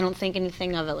it? Right, they don't think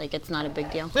anything of it, like it's not a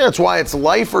big deal. Yeah, that's why it's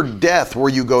life or death where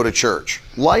you go to church.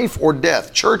 Life or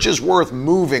death. Church is worth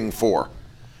moving for.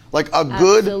 Like a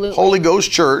good Holy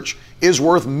Ghost church is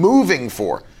worth moving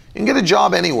for. You can get a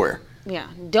job anywhere. Yeah.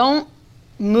 Don't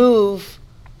move.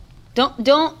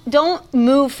 Don't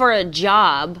move for a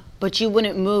job, but you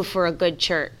wouldn't move for a good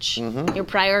church. Mm-hmm. Your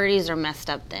priorities are messed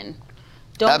up then.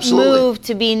 Don't move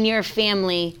to be near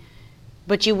family,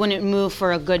 but you wouldn't move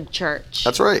for a good church.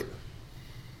 That's right.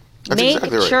 That's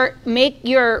exactly right. Make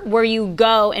where you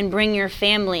go and bring your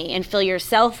family and fill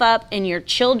yourself up and your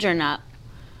children up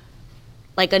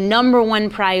like a number one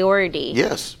priority.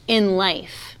 Yes. In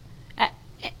life.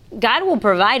 God will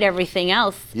provide everything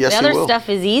else. Yes, the other He will. stuff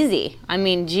is easy. I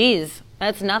mean, geez,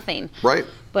 that's nothing. Right.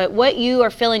 But what you are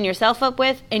filling yourself up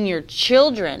with and your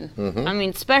children, mm-hmm. I mean,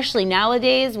 especially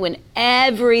nowadays when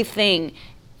everything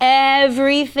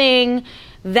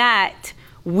that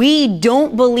we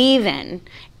don't believe in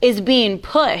is being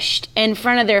pushed in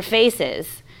front of their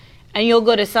faces. And you'll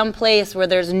go to some place where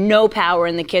there's no power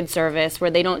in the kids' service, where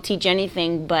they don't teach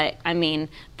anything but,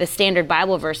 the standard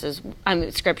Bible verses,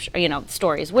 scripture,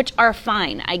 stories, which are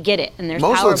fine. I get it, and there's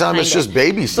most power of the time behind it's just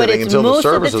it. babysitting until the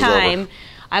service is over. Most of the time,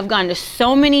 I've gone to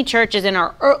so many churches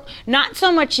not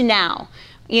so much now.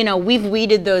 We've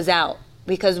weeded those out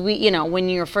because when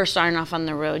you're first starting off on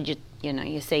the road,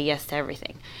 you say yes to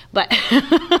everything. But,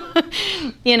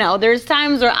 there's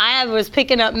times where I was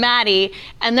picking up Maddie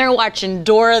and they're watching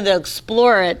Dora the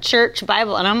Explorer at church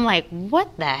Bible. And I'm like,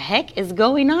 what the heck is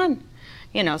going on?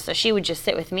 So she would just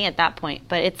sit with me at that point.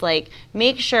 But it's like,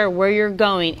 make sure where you're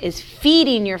going is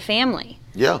feeding your family.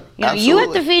 Yeah, absolutely. You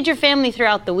have to feed your family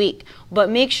throughout the week. But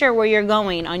make sure where you're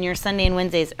going on your Sunday and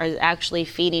Wednesdays are actually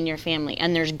feeding your family.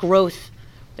 And there's growth.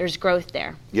 There's growth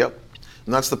there. Yep.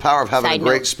 And that's the power of having a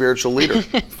great spiritual leader.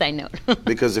 Side note.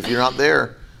 Because if you're not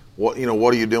there, what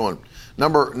are you doing?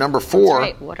 Number 4,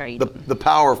 right. What are you doing? The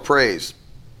power of praise.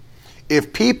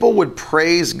 If people would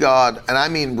praise God, and I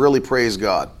mean really praise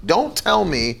God, don't tell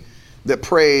me that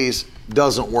praise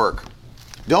doesn't work.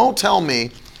 Don't tell me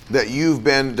that you've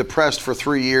been depressed for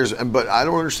 3 years, but I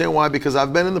don't understand why, because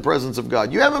I've been in the presence of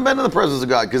God. You haven't been in the presence of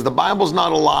God because the Bible's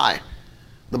not a lie.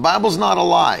 The Bible's not a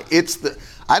lie.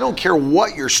 I don't care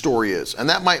what your story is. And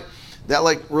it might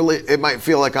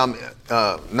feel like I'm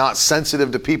not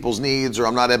sensitive to people's needs or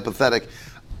I'm not empathetic.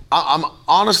 I'm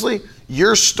honestly,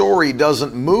 your story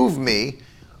doesn't move me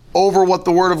over what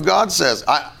the Word of God says.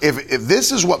 If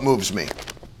this is what moves me,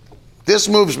 this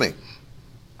moves me.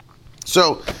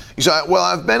 So you say, well,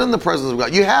 I've been in the presence of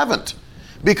God. You haven't,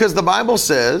 because the Bible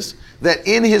says that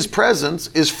in His presence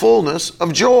is fullness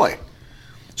of joy.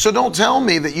 So don't tell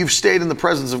me that you've stayed in the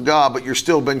presence of God, but you're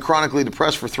still been chronically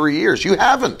depressed for 3 years. You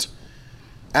haven't.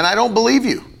 And I don't believe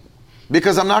you,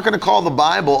 because I'm not going to call the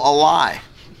Bible a lie.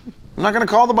 I'm not going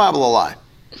to call the Bible a lie.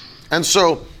 And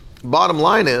so, bottom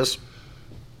line is,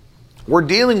 we're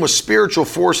dealing with spiritual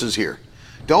forces here.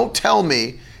 Don't tell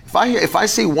me, if I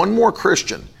see one more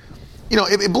Christian,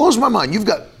 it blows my mind. You've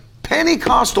got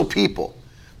Pentecostal people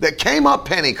that came up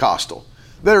Pentecostal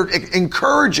that are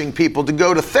encouraging people to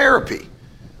go to therapy.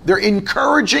 They're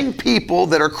encouraging people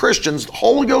that are Christians,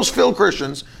 Holy Ghost-filled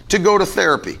Christians, to go to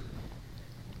therapy.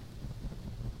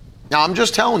 Now, I'm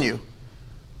just telling you,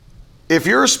 if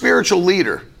you're a spiritual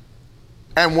leader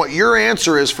and what your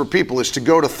answer is for people is to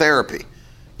go to therapy,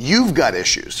 you've got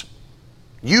issues.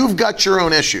 You've got your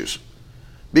own issues.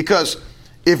 Because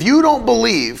if you don't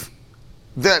believe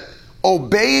that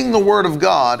obeying the Word of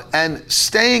God and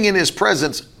staying in His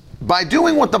presence by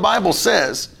doing what the Bible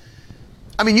says,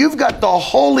 I mean, you've got the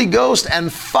Holy Ghost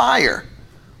and fire.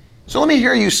 So let me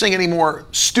hear you sing any more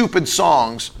stupid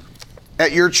songs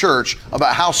at your church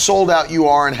about how sold out you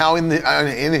are and how in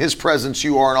his presence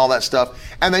you are and all that stuff.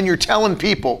 And then you're telling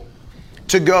people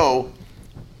to go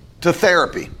to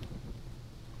therapy.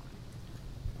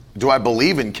 Do I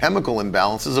believe in chemical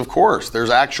imbalances? Of course, there's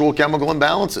actual chemical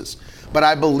imbalances. But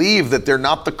I believe that they're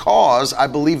not the cause. I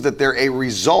believe that they're a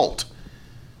result.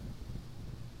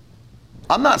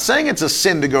 I'm not saying it's a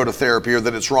sin to go to therapy or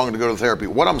that it's wrong to go to therapy.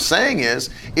 What I'm saying is,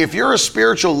 if you're a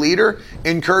spiritual leader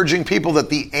encouraging people that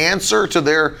the answer to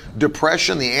their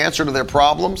depression, the answer to their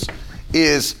problems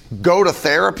is go to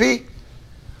therapy,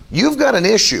 you've got an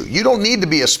issue. You don't need to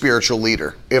be a spiritual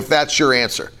leader if that's your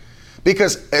answer.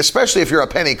 Because especially if you're a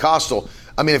Pentecostal,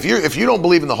 I mean, if you don't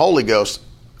believe in the Holy Ghost,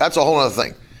 that's a whole other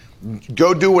thing.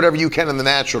 Go do whatever you can in the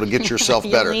natural to get yourself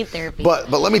you better. Need therapy. But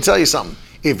let me tell you something.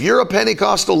 If you're a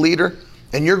Pentecostal leader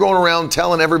and you're going around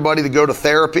telling everybody to go to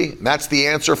therapy, and that's the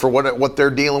answer for what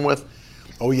they're dealing with.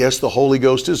 Oh yes, the Holy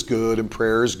Ghost is good and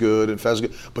prayer is good and fast is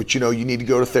good, but you need to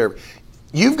go to therapy.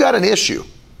 You've got an issue.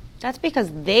 That's because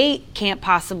they can't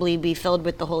possibly be filled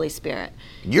with the Holy Spirit.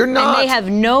 You're not. And they have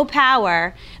no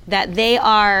power that they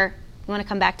are, you want to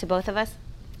come back to both of us?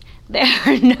 There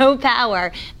are no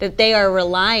power that they are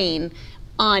relying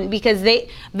on, because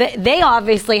they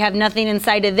obviously have nothing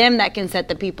inside of them that can set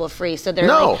the people free. So they're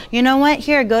like, you know what?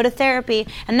 Here, go to therapy.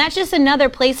 And that's just another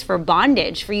place for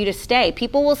bondage for you to stay.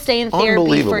 People will stay in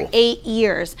therapy for 8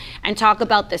 years and talk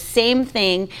about the same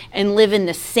thing and live in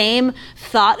the same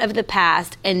thought of the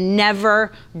past and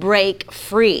never break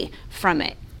free from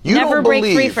it. Never break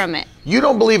free from it. You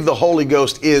don't believe the Holy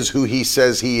Ghost is who he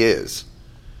says he is.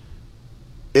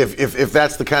 If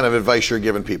that's the kind of advice you're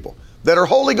giving people that are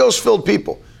Holy Ghost filled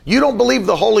people. You don't believe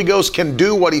the Holy Ghost can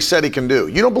do what he said he can do.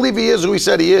 You don't believe he is who he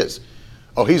said he is.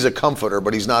 Oh, he's a comforter,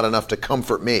 but he's not enough to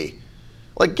comfort me.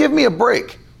 Like, give me a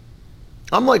break.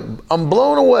 I'm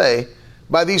blown away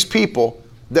by these people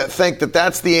that think that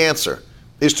that's the answer,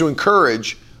 is to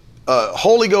encourage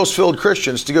Holy Ghost filled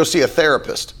Christians to go see a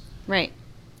therapist. Right.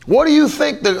 What do you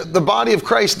think the body of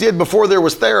Christ did before there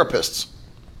was therapists?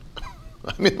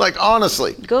 I mean,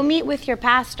 honestly. Go meet with your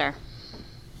pastor.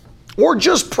 Or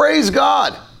just praise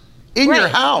God in your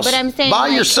house, but I'm saying, by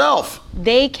yourself.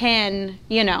 They can,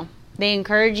 they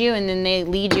encourage you and then they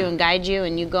lead you and guide you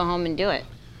and you go home and do it.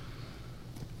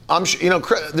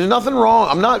 There's nothing wrong.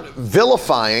 I'm not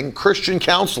vilifying Christian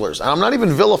counselors. And I'm not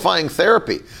even vilifying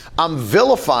therapy. I'm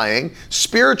vilifying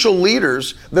spiritual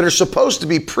leaders that are supposed to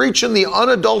be preaching the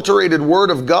unadulterated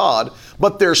word of God,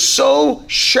 but they're so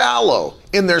shallow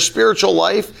in their spiritual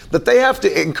life that they have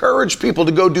to encourage people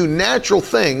to go do natural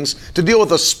things to deal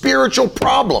with a spiritual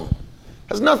problem.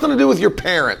 Has nothing to do with your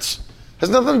parents. Has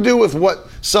nothing to do with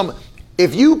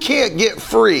if you can't get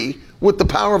free with the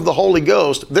power of the Holy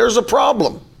Ghost, there's a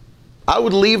problem. I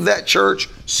would leave that church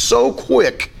so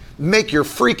quick, make your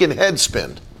freaking head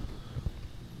spin.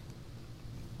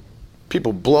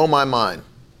 People blow my mind.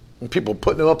 And people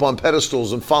putting them up on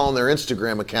pedestals and following their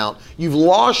Instagram account. You've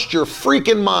lost your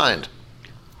freaking mind.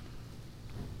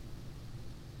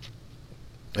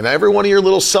 And every one of your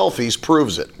little selfies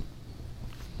proves it.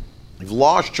 You've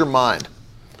lost your mind.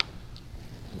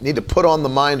 You need to put on the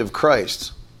mind of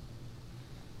Christ.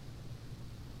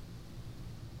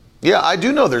 Yeah, I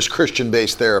do know there's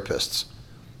Christian-based therapists.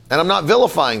 And I'm not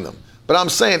vilifying them. But I'm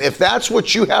saying if that's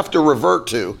what you have to revert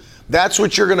to, that's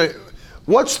what you're going to...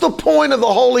 What's the point of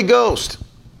the Holy Ghost?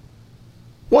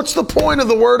 What's the point of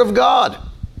the Word of God?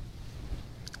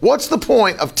 What's the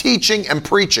point of teaching and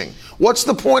preaching? What's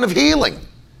the point of healing?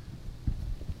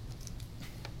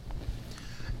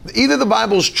 Either the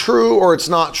Bible's true or it's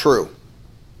not true.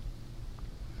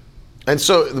 And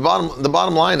so the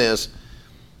bottom line is,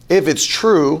 if it's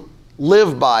true,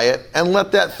 live by it and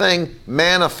let that thing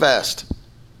manifest.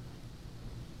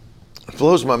 It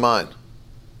blows my mind.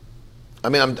 I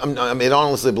mean, it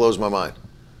honestly blows my mind.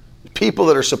 People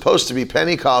that are supposed to be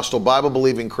Pentecostal,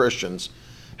 Bible-believing Christians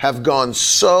have gone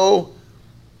so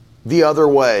the other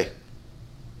way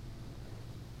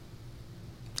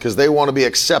because they want to be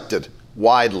accepted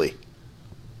widely.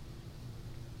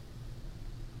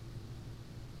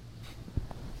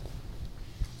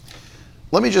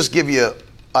 Let me just give you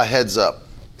a heads up.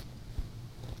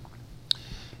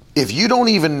 If you don't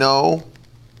even know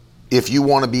if you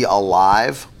want to be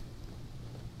alive,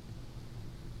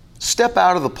 step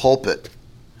out of the pulpit.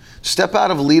 Step out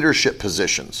of leadership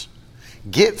positions.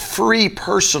 Get free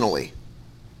personally.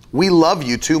 We love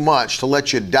you too much to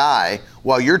let you die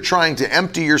while you're trying to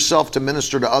empty yourself to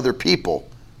minister to other people,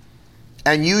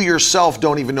 and you yourself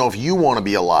don't even know if you want to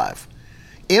be alive.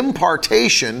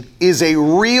 impartation is a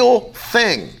real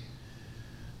thing.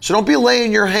 So don't be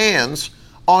laying your hands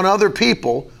on other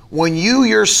people when you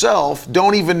yourself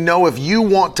don't even know if you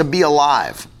want to be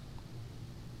alive.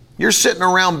 You're sitting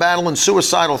around battling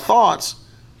suicidal thoughts.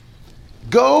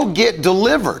 Go get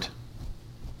delivered.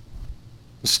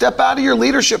 Step out of your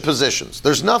leadership positions.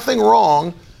 There's nothing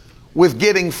wrong with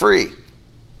getting free.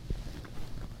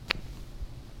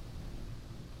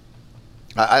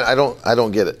 I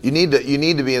don't get it. You need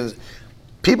to be in.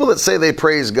 People that say they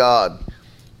praise God.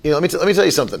 Let me tell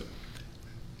you something.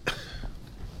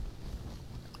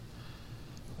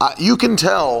 You can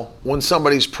tell when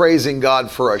somebody's praising God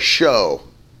for a show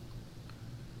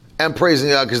and praising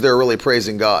God because they're really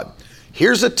praising God.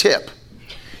 Here's a tip.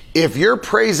 If you're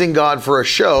praising God for a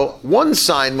show, one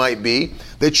sign might be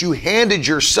that you handed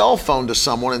your cell phone to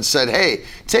someone and said, hey,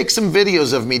 take some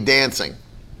videos of me dancing.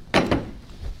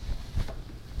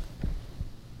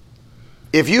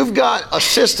 If you've got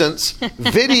assistants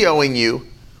videoing you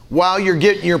while you're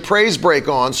getting your praise break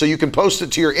on so you can post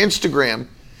it to your Instagram,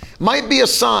 might be a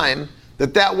sign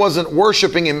that wasn't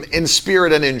worshiping Him in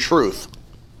spirit and in truth.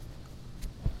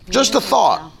 Just a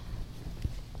thought.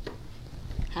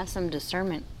 Have some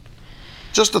discernment.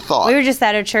 Just a thought. We were just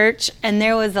at a church, and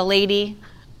there was a lady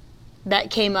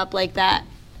that came up like that.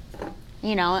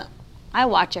 I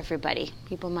watch everybody.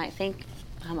 People might think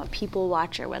I'm a people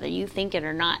watcher, whether you think it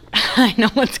or not. I know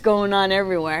what's going on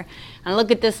everywhere. And I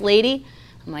look at this lady,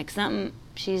 I'm like,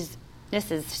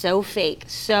 this is so fake,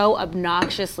 so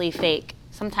obnoxiously fake.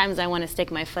 Sometimes I want to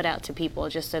stick my foot out to people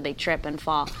just so they trip and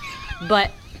fall.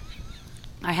 But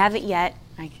I haven't yet.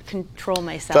 I control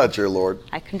myself. Touch her, Lord.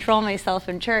 I control myself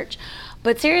in church.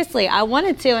 But seriously, I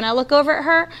wanted to, and I look over at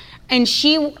her, and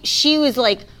she was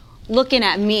like looking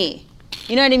at me.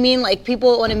 You know what I mean? Like,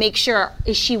 people want to make sure,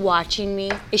 is she watching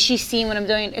me? Is she seeing what I'm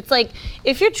doing? It's like,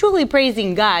 if you're truly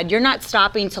praising God, you're not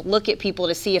stopping to look at people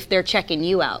to see if they're checking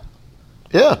you out.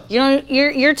 Yeah.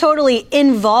 You're totally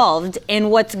involved in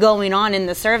what's going on in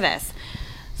the service.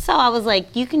 So I was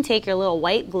like, you can take your little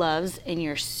white gloves and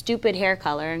your stupid hair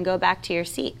color and go back to your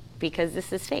seat because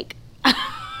this is fake.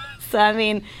 So, I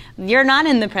mean, you're not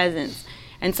in the presence.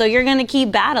 And so you're going to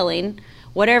keep battling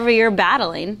whatever you're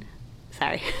battling.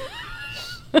 Sorry.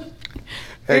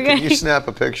 Hey, can you snap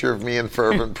a picture of me in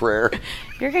fervent prayer?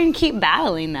 You're going to keep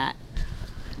battling that.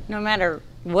 No matter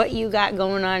what you got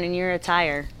going on in your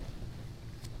attire.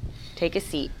 Take a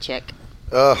seat, chick.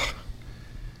 Ugh.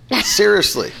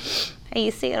 Seriously. Hey,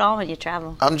 you see it all when you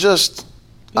travel. I'm just...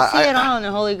 You see it all in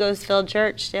the Holy Ghost-filled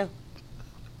church, too.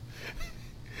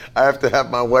 I have to have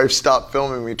my wife stop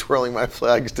filming me twirling my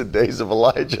flags to Days of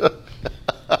Elijah.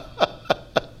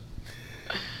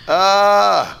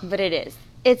 But it is.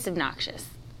 It's obnoxious.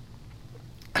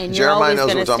 And you're Jeremiah always knows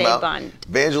going what to we're stay talking about. bond.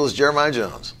 Evangelist Jeremiah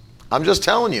Jones. I'm just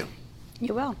telling you.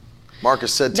 You will.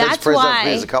 Marcus said, takes praise out for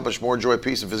me has accomplished more joy,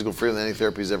 peace, and physical freedom than any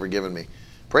therapy has ever given me.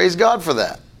 Praise God for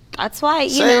that. That's why,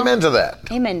 Say amen to that.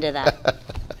 Amen to that.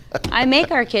 I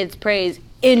make our kids praise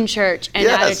in church and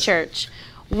out of church.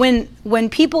 When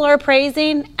people are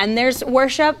praising and there's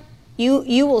worship,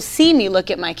 you will see me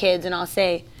look at my kids and I'll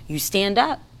say, you stand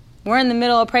up. We're in the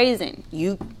middle of praising.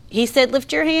 He said,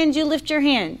 lift your hands, you lift your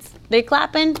hands. They're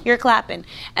clapping, you're clapping.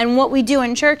 And what we do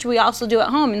in church, we also do at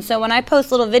home. And so when I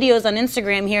post little videos on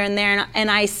Instagram here and there,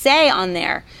 and I say on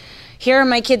there, here are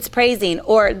my kids praising,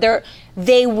 or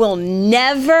they will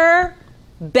never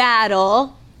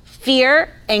battle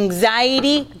fear,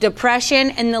 anxiety,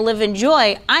 depression, and the live in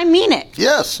joy. I mean it.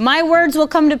 Yes. My words will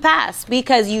come to pass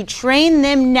because you train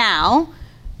them now,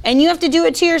 and you have to do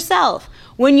it to yourself.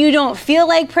 When you don't feel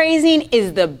like praising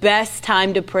is the best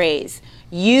time to praise.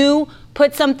 You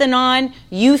put something on,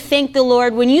 you thank the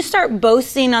Lord. When you start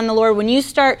boasting on the Lord, when you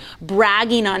start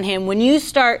bragging on Him, when you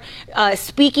start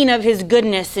speaking of His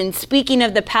goodness and speaking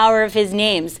of the power of His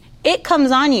names, it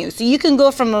comes on you. So you can go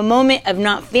from a moment of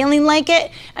not feeling like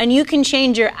it, and you can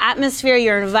change your atmosphere,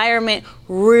 your environment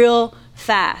real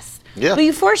fast. Yeah. But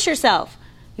you force yourself.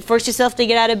 You force yourself to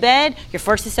get out of bed. You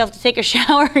force yourself to take a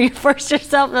shower. You force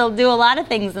yourself to do a lot of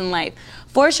things in life.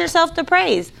 Force yourself to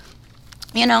praise.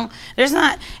 You know, there's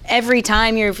not every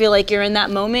time you feel like you're in that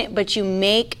moment, but you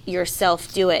make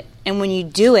yourself do it. And when you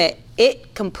do it,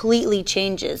 it completely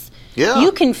changes. Yeah.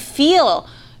 You can feel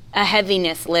a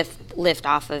heaviness lift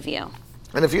off of you.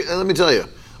 And let me tell you,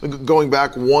 going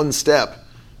back one step,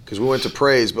 because we went to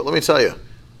praise, but let me tell you,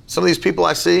 some of these people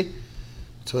I see,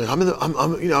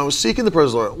 I was seeking the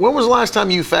presence of the Lord. When was the last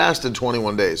time you fasted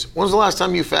 21 days? When was the last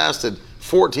time you fasted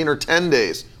 14 or 10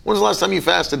 days? When was the last time you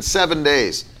fasted 7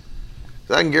 days?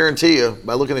 I can guarantee you,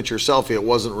 by looking at your selfie, it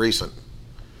wasn't recent.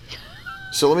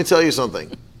 So let me tell you something.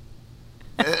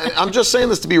 I'm just saying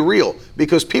this to be real,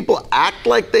 because people act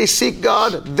like they seek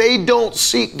God. They don't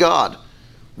seek God.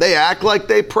 They act like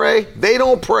they pray. They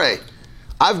don't pray.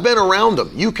 I've been around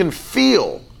them. You can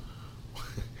feel.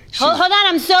 Hold on,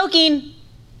 I'm soaking.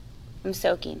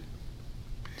 You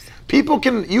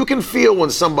can feel when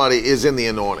somebody is in the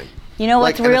anointing. You know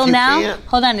what's real now? Can't,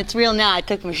 hold on, it's real now. I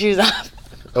took my shoes off.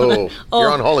 You're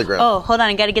on holy ground. Oh, hold on,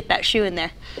 I got to get that shoe in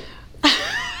there.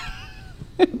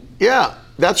 Yeah,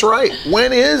 that's right.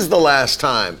 When is the last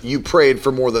time you prayed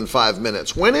for more than 5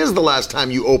 minutes? When is the last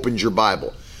time you opened your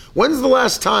Bible? When's the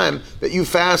last time that you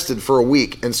fasted for a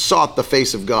week and sought the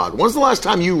face of God? When's the last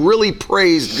time you really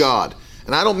praised God?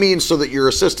 And I don't mean so that your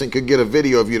assistant could get a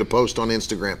video of you to post on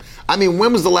Instagram. I mean,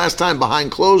 when was the last time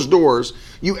behind closed doors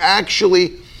you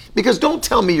actually, because don't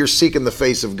tell me you're seeking the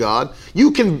face of God.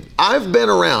 I've been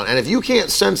around, and if you can't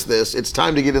sense this, it's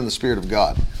time to get in the Spirit of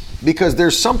God. Because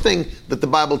there's something that the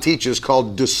Bible teaches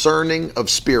called discerning of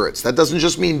spirits. That doesn't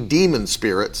just mean demon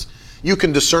spirits. You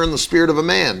can discern the spirit of a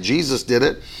man. Jesus did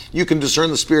it. You can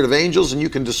discern the spirit of angels, and you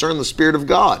can discern the Spirit of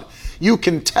God. You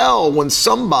can tell when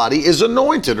somebody is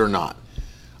anointed or not.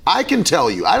 I can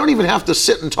tell you. I don't even have to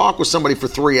sit and talk with somebody for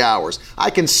 3 hours. I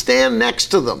can stand next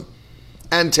to them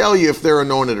and tell you if they're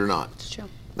anointed or not. It's true.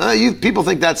 People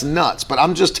think that's nuts, but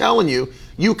I'm just telling you,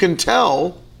 you can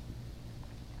tell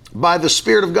by the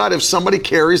Spirit of God if somebody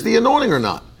carries the anointing or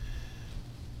not.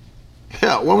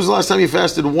 Yeah, when was the last time you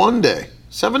fasted 1 day?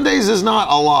 7 days is not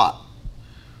a lot.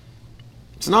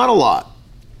 It's not a lot.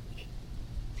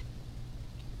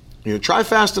 Try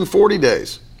fasting 40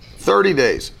 days, 30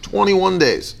 days, 21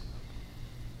 days.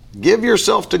 Give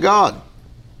yourself to God.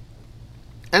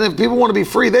 And if people want to be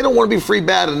free, they don't want to be free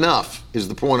bad enough, is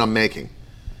the point I'm making.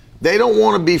 They don't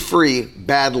want to be free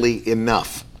badly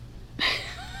enough.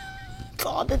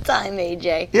 All the time,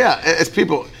 AJ. Yeah, it's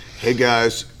people, hey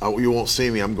guys, you won't see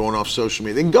me, I'm going off social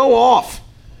media. Then go off.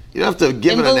 You don't have to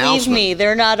give an announcement. Believe me,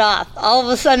 they're not off. All of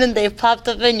a sudden, they've popped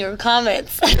up in your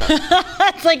comments. Yeah.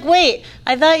 It's like, wait,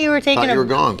 I thought you were taking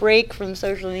a break from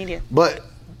social media. But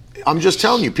I'm just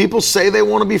telling you, people say they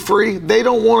want to be free. They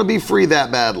don't want to be free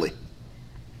that badly.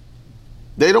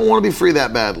 They don't want to be free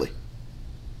that badly.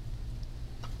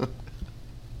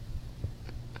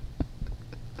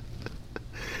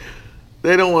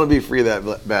 They don't want to be free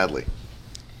that badly.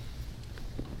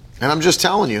 And I'm just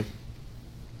telling you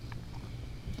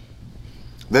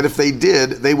that if they did,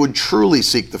 they would truly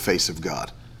seek the face of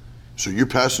God. So you're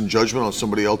passing judgment on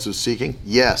somebody else's seeking?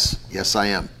 Yes, I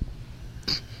am.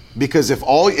 Because if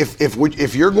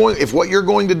what you're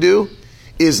going to do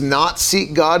is not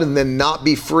seek God and then not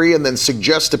be free and then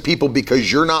suggest to people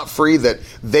because you're not free that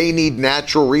they need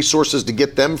natural resources to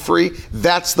get them free,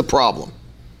 that's the problem.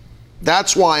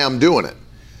 That's why I'm doing it.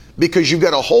 Because you've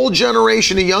got a whole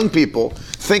generation of young people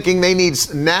thinking they need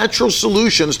natural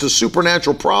solutions to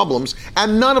supernatural problems,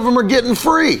 and none of them are getting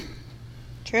free.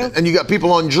 True. And you got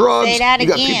people on drugs. You got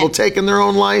people taking their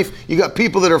own life. You got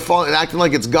people that are acting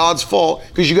like it's God's fault,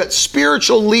 because you got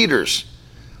spiritual leaders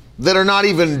that are not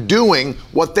even doing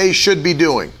what they should be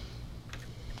doing.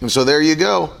 And so there you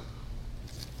go.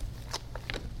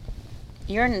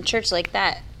 You're in a church like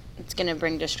that, it's going to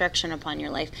bring destruction upon your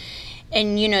life.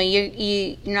 And,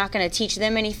 you're not going to teach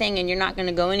them anything, and you're not going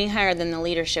to go any higher than the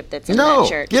leadership that's in that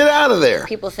church. Get out of there.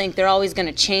 People think they're always going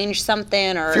to change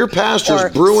something, or if your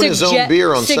pastor's brewing his own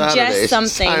beer on Saturdays,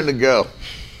 it's time to go.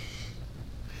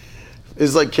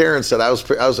 It's like Karen said, I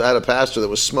had a pastor that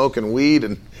was smoking weed,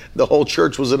 and the whole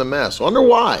church was in a mess. I wonder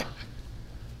why.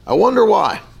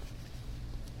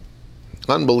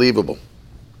 Unbelievable.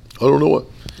 I don't know what.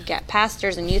 You got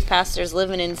pastors and youth pastors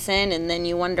living in sin, and then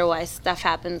you wonder why stuff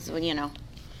happens when,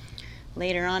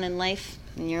 later on in life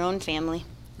in your own family.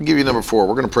 I'll give you number 4.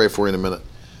 We're going to pray for you in a minute.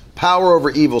 Power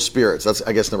over evil spirits. That's,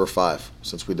 I guess, number 5,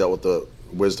 since we dealt with the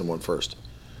wisdom one first.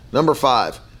 Number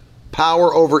 5,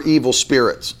 power over evil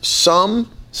spirits.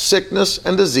 Some sickness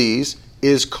and disease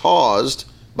is caused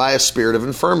by a spirit of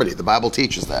infirmity. The Bible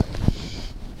teaches that.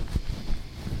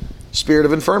 Spirit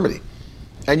of infirmity.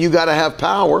 And you got to have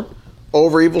power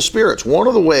over evil spirits. One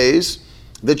of the ways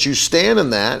that you stand in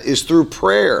that is through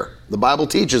prayer. The Bible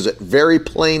teaches it very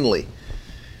plainly.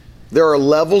 There are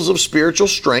levels of spiritual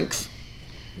strength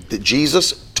that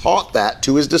Jesus taught that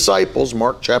to his disciples,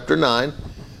 Mark chapter 9.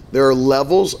 There are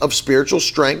levels of spiritual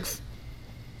strength.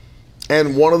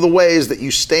 And one of the ways that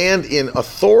you stand in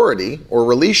authority or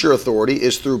release your authority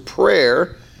is through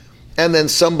prayer. And then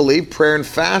some believe prayer and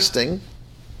fasting.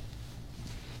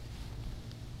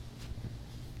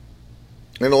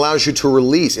 And it allows you to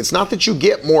release. It's not that you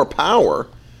get more power,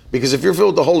 because if you're filled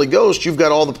with the Holy Ghost, you've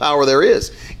got all the power there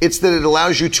is. It's that it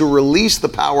allows you to release the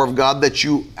power of God that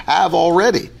you have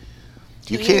already.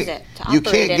 You can't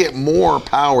get more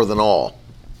power than all.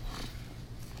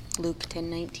 Luke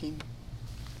 10:19.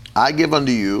 I give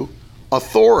unto you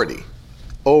authority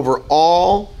over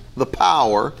all the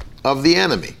power of the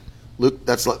enemy.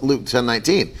 That's Luke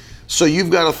 10:19. So you've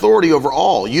got authority over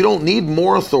all. You don't need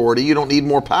more authority. You don't need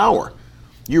more power.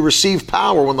 You receive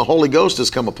power when the Holy Ghost has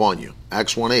come upon you.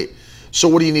 Acts 1:8. So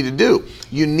what do you need to do?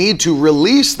 You need to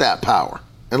release that power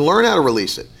and learn how to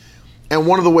release it. And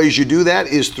one of the ways you do that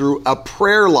is through a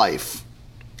prayer life.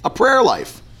 A prayer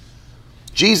life.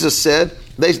 Jesus said,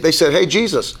 they said, hey,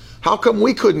 Jesus, how come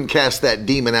we couldn't cast that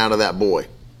demon out of that boy?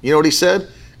 You know what he said?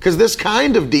 Because this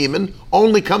kind of demon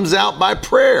only comes out by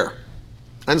prayer.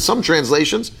 And some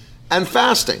translations, and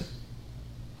fasting.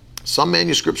 Some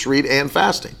manuscripts read, and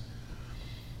fasting.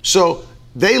 So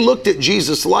they looked at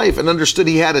Jesus' life and understood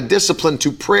he had a discipline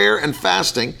to prayer and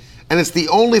fasting. And it's the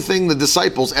only thing the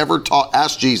disciples ever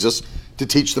asked Jesus to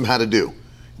teach them how to do.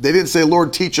 They didn't say,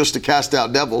 Lord, teach us to cast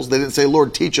out devils. They didn't say,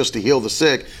 Lord, teach us to heal the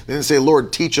sick. They didn't say,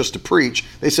 Lord, teach us to preach.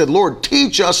 They said, Lord,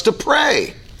 teach us to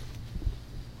pray.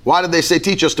 Why did they say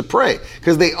teach us to pray?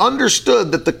 Because they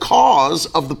understood that the cause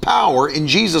of the power in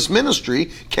Jesus'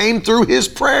 ministry came through his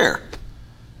prayer.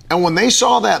 And when they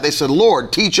saw that, they said,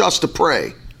 Lord, teach us to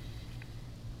pray.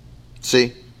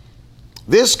 See,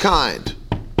 this kind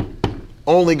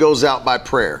only goes out by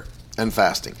prayer and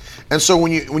fasting. And so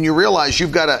when you realize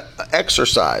you've got to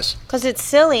exercise. Because it's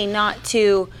silly not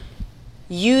to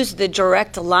use the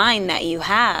direct line that you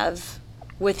have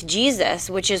with Jesus,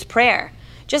 which is prayer.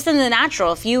 Just in the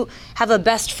natural, if you have a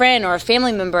best friend or a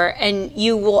family member, and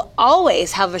you will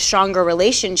always have a stronger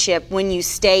relationship when you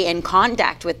stay in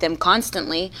contact with them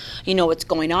constantly. You know what's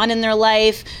going on in their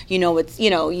life.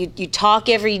 You talk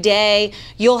every day.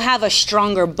 You'll have a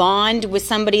stronger bond with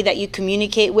somebody that you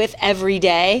communicate with every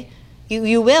day.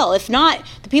 You will. If not,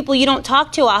 the people you don't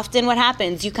talk to often, what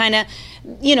happens? You kind of,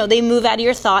 they move out of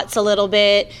your thoughts a little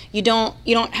bit. You don't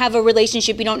have a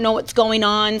relationship. You don't know what's going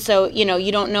on. So,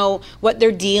 you don't know what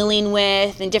they're dealing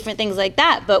with and different things like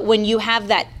that. But when you have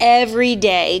that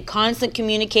everyday constant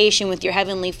communication with your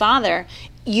Heavenly Father,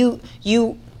 you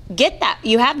get that.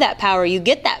 You have that power. You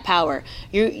get that power.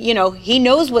 He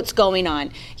knows what's going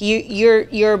on.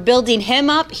 You're building him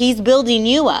up. He's building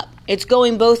you up. It's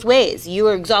going both ways. You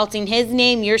are exalting his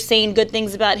name. You're saying good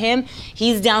things about him.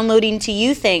 He's downloading to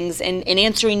you things and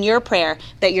answering your prayer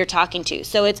that you're talking to.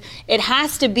 So it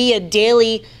has to be a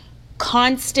daily,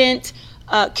 constant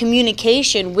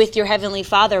communication with your Heavenly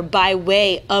Father by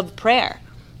way of prayer.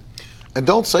 And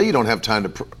don't say you don't have time to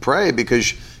pray,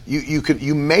 because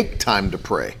you make time to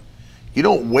pray. You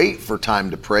don't wait for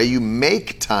time to pray. You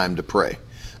make time to pray.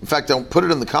 In fact, don't put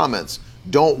it in the comments.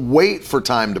 Don't wait for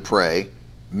time to pray.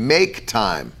 Make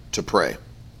time to pray.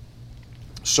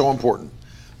 So important.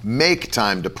 Make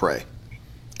time to pray.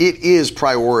 It is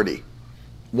priority.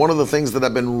 One of the things that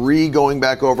I've been going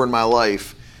back over in my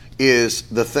life is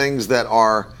the things that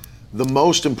are the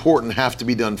most important have to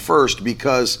be done first,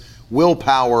 because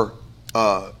willpower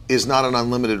is not an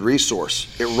unlimited resource.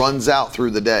 It runs out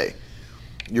through the day.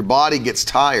 Your body gets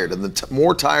tired, and the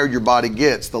more tired your body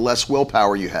gets, the less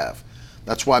willpower you have.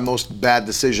 That's why most bad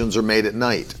decisions are made at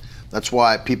night. That's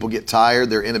why people get tired,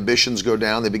 their inhibitions go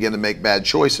down, they begin to make bad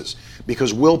choices,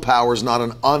 because willpower is not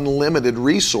an unlimited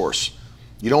resource.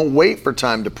 You don't wait for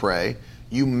time to pray,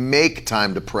 you make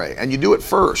time to pray. And you do it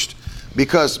first,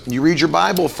 because you read your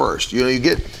Bible first. You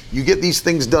get these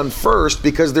things done first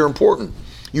because they're important.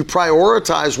 You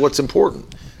prioritize what's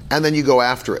important, and then you go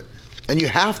after it. And you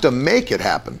have to make it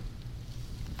happen.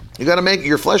 You got to make it.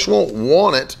 Your flesh won't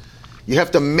want it. You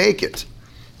have to make it.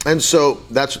 And so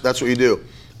that's what you do.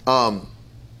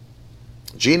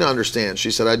 Gina understands.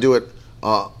 She said, I do it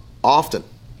often,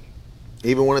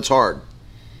 even when it's hard.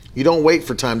 You don't wait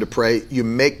for time to pray. You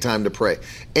make time to pray.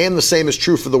 And the same is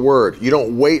true for the Word. You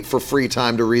don't wait for free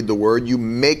time to read the Word. You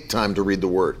make time to read the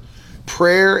Word.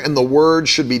 Prayer and the Word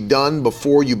should be done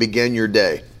before you begin your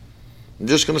day. I'm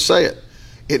just going to say it.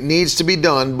 It needs to be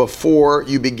done before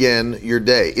you begin your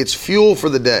day. It's fuel for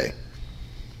the day.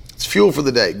 It's fuel for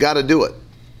the day. Got to do it.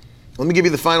 Let me give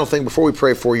you the final thing before we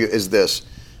pray for you is this.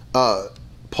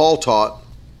 Paul taught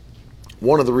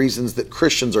one of the reasons that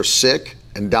Christians are sick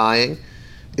and dying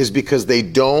is because they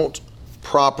don't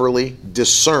properly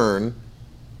discern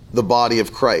the body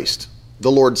of Christ,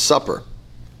 the Lord's Supper.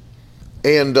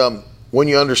 And when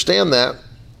you understand that,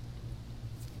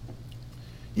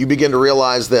 you begin to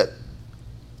realize that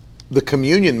the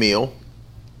communion meal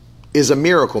is a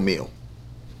miracle meal.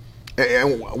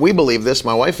 And we believe this,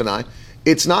 my wife and I.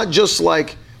 It's not just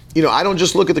like, I don't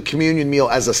just look at the communion meal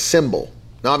as a symbol.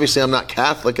 Now, obviously, I'm not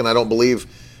Catholic, and I don't believe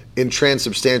in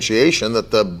transubstantiation,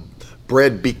 that the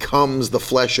bread becomes the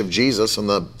flesh of Jesus and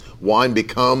the wine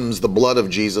becomes the blood of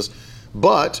Jesus.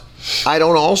 But I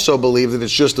don't also believe that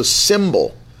it's just a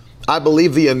symbol. I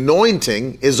believe the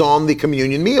anointing is on the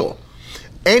communion meal.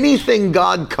 Anything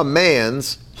God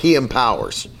commands, he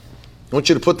empowers. I want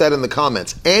you to put that in the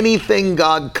comments. Anything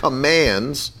God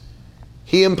commands,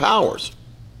 he empowers.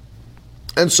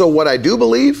 And so what I do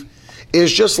believe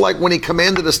is just like when he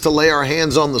commanded us to lay our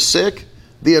hands on the sick,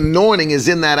 the anointing is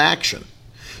in that action.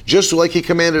 Just like he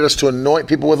commanded us to anoint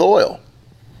people with oil.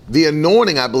 The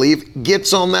anointing, I believe,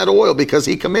 gets on that oil because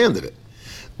he commanded it.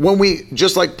 When we,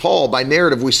 just like Paul, by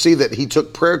narrative, we see that he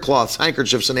took prayer cloths,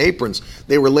 handkerchiefs, and aprons.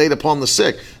 They were laid upon the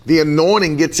sick. The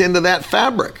anointing gets into that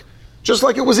fabric. Just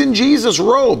like it was in Jesus'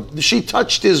 robe. She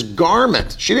touched his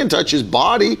garment. She didn't touch his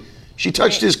body. She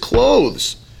touched his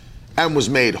clothes and was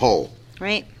made whole.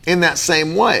 Right. In that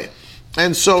same way.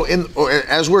 And so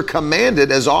as we're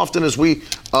commanded, as often as we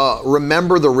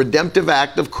remember the redemptive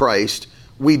act of Christ,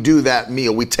 we do that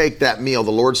meal. We take that meal,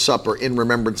 the Lord's Supper, in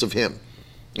remembrance of him.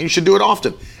 And you should do it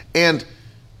often. And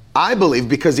I believe,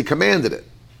 because he commanded it,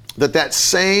 that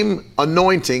same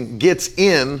anointing gets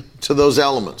into those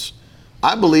elements.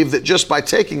 I believe that just by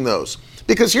taking those,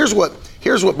 because here's what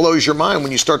blows your mind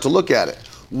when you start to look at it.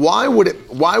 Why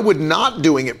would not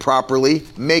doing it properly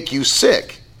make you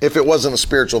sick if it wasn't a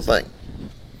spiritual thing?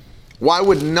 Why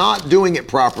would not doing it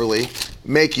properly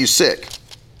make you sick?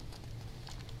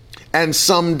 And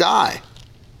some die.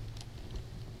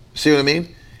 See what I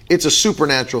mean? It's a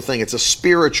supernatural thing. It's a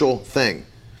spiritual thing.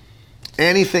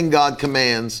 Anything God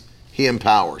commands, he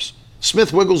empowers.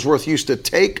 Smith Wigglesworth used to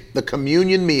take the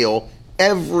communion meal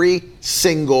every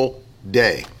single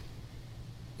day.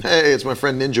 Hey, it's my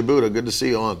friend Ninja Buddha. Good to see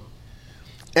you on.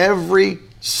 Every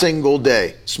single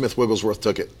day, Smith Wigglesworth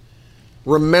took it.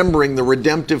 Remembering the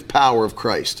redemptive power of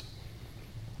Christ.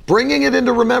 Bringing it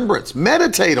into remembrance.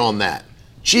 Meditate on that.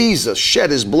 Jesus shed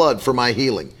his blood for my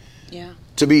healing. Yeah.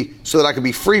 So that I could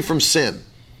be free from sin.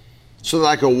 So that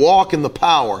I could walk in the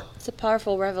power. It's a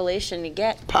powerful revelation to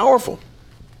get. Powerful.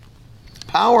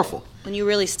 Powerful. When you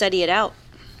really study it out.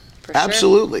 For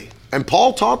Absolutely. Sure. And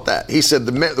Paul taught that. He said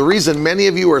the reason many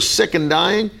of you are sick and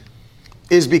dying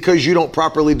is because you don't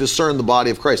properly discern the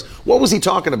body of Christ. What was he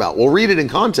talking about? Well, read it in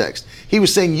context. He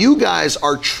was saying you guys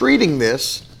are treating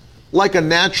this like a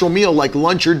natural meal, like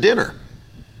lunch or dinner.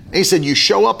 And he said you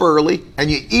show up early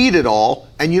and you eat it all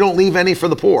and you don't leave any for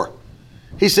the poor.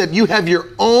 He said you have your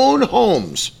own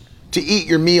homes to eat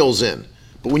your meals in.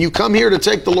 But when you come here to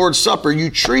take the Lord's Supper, you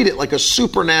treat it like a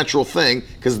supernatural thing,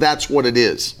 because that's what it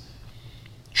is.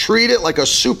 Treat it like a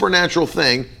supernatural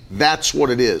thing. That's what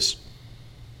it is.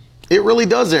 It really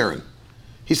does, Aaron.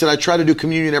 He said, I try to do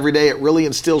communion every day. It really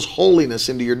instills holiness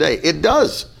into your day. It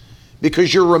does,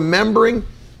 because you're remembering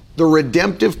the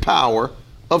redemptive power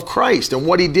of Christ and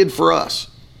what he did for us.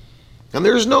 And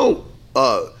there's no,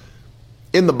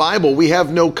 in the Bible, we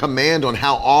have no command on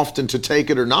how often to take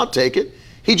it or not take it.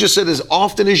 He just said, as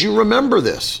often as you remember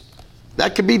this.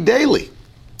 That could be daily,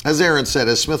 as Aaron said,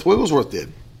 as Smith Wigglesworth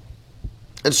did.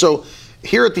 And so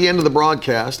here at the end of the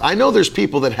broadcast, I know there's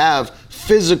people that have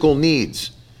physical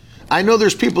needs. I know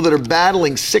there's people that are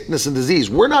battling sickness and disease.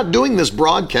 We're not doing this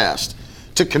broadcast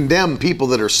to condemn people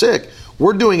that are sick.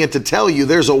 We're doing it to tell you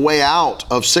there's a way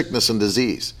out of sickness and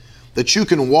disease, that you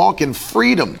can walk in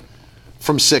freedom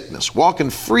from sickness, walk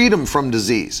in freedom from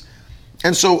disease.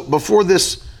 And so before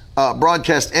this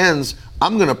broadcast ends,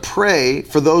 I'm going to pray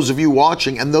for those of you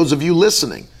watching and those of you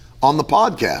listening on the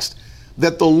podcast,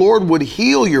 that the Lord would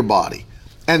heal your body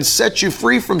and set you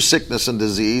free from sickness and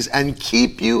disease and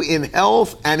keep you in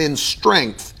health and in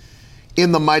strength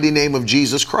in the mighty name of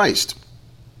Jesus Christ.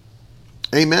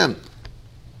 Amen.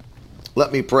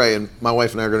 Let me pray, and my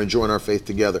wife and I are going to join our faith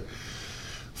together.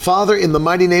 Father, in the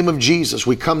mighty name of Jesus,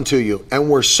 we come to you, and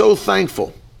we're so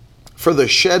thankful for the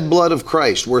shed blood of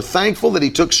Christ. We're thankful that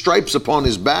he took stripes upon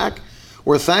his back.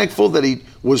 We're thankful that he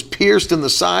was pierced in the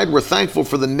side. We're thankful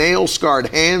for the nail-scarred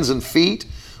hands and feet.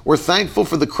 We're thankful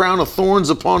for the crown of thorns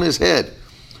upon his head.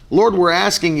 Lord, we're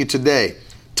asking you today,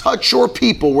 touch your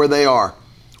people where they are.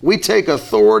 We take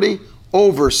authority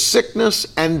over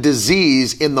sickness and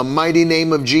disease in the mighty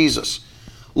name of Jesus.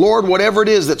 Lord, whatever it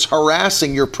is that's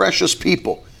harassing your precious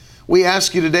people, we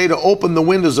ask you today to open the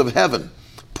windows of heaven.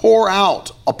 Pour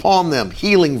out upon them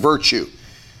healing virtue.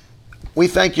 We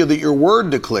thank you that your word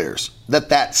declares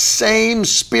that same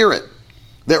Spirit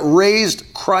that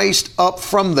raised Christ up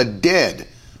from the dead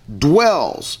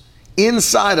dwells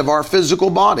inside of our physical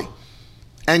body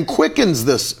and quickens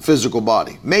this physical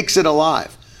body, makes it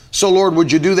alive. So Lord,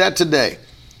 would you do that today?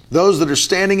 Those that are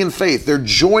standing in faith, they're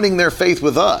joining their faith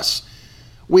with us.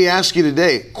 We ask you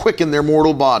today, quicken their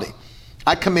mortal body.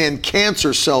 I command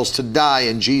cancer cells to die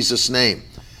in Jesus' name.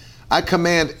 I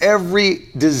command every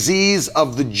disease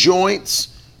of the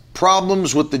joints,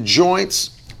 problems with the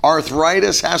joints,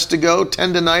 arthritis has to go,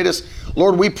 tendinitis.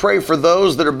 Lord, we pray for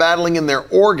those that are battling in their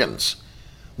organs,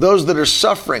 those that are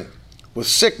suffering with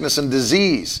sickness and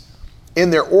disease in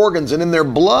their organs and in their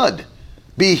blood.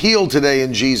 Be healed today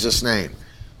in Jesus' name.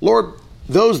 Lord,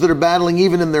 those that are battling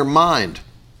even in their mind,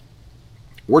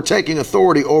 we're taking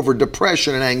authority over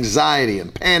depression and anxiety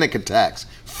and panic attacks,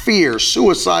 fear,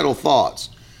 suicidal thoughts.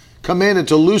 Command it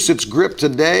to loose its grip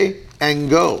today and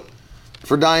go.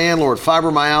 For Diane, Lord,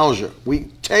 fibromyalgia, we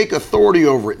take authority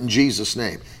over it in Jesus'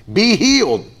 name. Be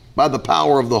healed by the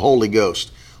power of the Holy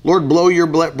Ghost. Lord, blow your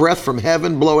breath from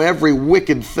heaven. Blow every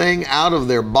wicked thing out of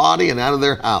their body and out of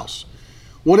their house.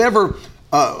 Whatever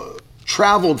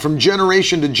traveled from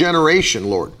generation to generation,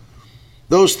 Lord,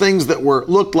 those things that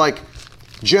looked like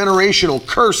generational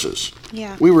curses,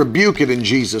 we rebuke it in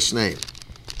Jesus' name.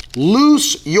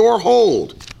 Loose your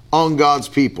hold on God's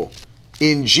people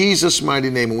in Jesus' mighty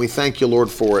name. And we thank you,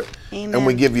 Lord, for it. Amen. And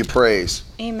we give you praise.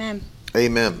 Amen.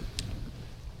 Amen.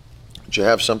 Did you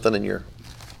have something in your...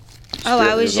 Oh,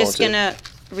 I was just going to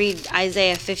read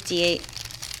Isaiah 58,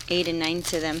 8 and 9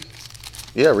 to them.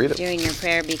 Yeah, read it. During your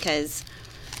prayer, because,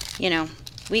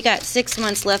 we got 6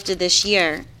 months left of this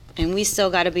year, and we still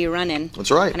got to be running.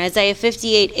 That's right. And Isaiah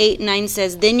 58, 8 and 9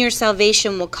 says, "Then your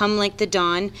salvation will come like the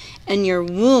dawn, and your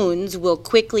wounds will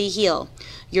quickly heal.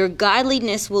 Your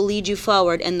godliness will lead you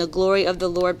forward, and the glory of the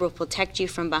Lord will protect you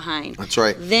from behind." That's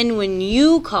right. Then when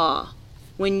you call,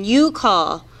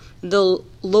 the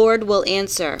Lord will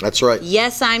answer. That's right.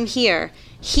 "Yes, I'm here."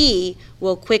 He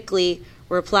will quickly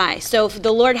reply. So if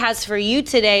the Lord has for you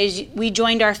today, as we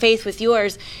joined our faith with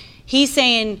yours, he's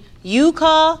saying, you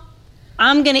call,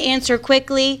 I'm going to answer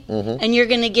quickly, and you're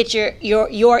going to get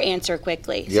your answer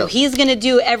quickly. Yep. So he's going to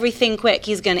do everything quick.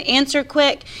 He's going to answer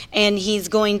quick, and he's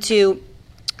going to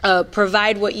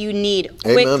provide what you need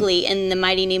quickly. Amen. In the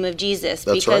mighty name of Jesus.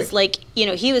 That's because right.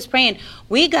 he was praying,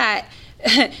 we got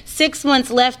 6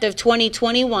 months left of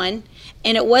 2021,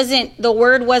 and the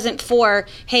word wasn't for,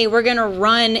 hey, we're going to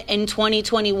run in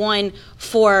 2021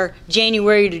 for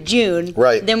January to June.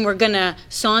 Right. Then we're going to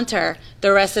saunter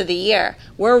the rest of the year.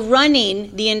 We're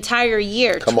running the entire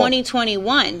year,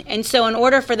 2021. And so in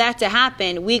order for that to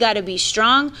happen, we got to be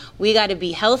strong. We got to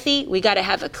be healthy. We got to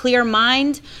have a clear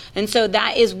mind. And so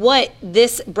that is what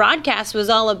this broadcast was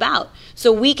all about.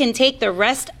 So we can take the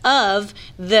rest of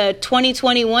the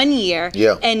 2021 year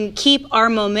and keep our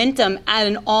momentum at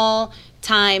an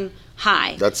all-time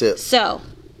high. That's it. So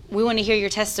we want to hear your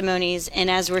testimonies.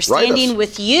 And as we're standing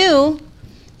with you,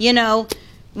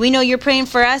 we know you're praying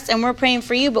for us and we're praying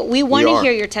for you, but we want to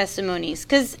hear your testimonies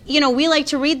because, we like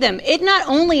to read them. It not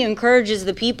only encourages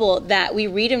the people that we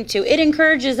read them to, it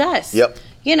encourages us. Yep.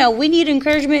 We need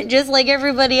encouragement just like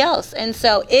everybody else. And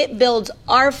so it builds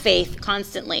our faith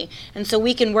constantly. And so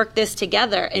we can work this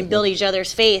together and build each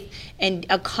other's faith and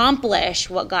accomplish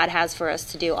what God has for us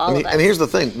to do, all of us. And here's the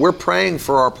thing. We're praying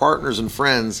for our partners and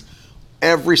friends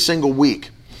every single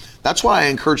week. That's why I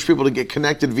encourage people to get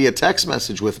connected via text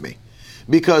message with me.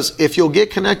 Because if you'll get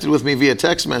connected with me via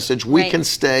text message, we can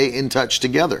stay in touch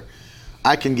together.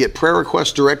 I can get prayer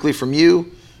requests directly from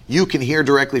you. You can hear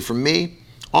directly from me.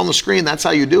 On the screen, that's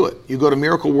how you do it. You go to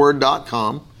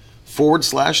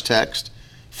miracleword.com/text,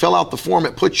 fill out the form.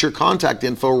 It puts your contact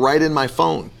info right in my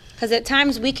phone. Because at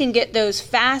times we can get those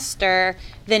faster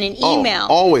than an email.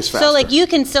 Oh, always faster. So you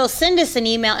can still send us an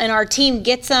email and our team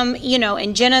gets them,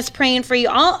 and Jenna's praying for you.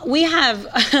 We have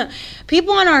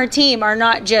people on our team are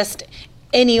not just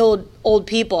any old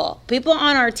people. People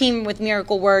on our team with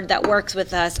Miracle Word that works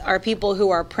with us are people who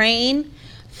are praying,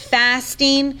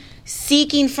 fasting,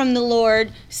 seeking from the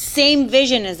Lord, same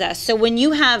vision as us. So when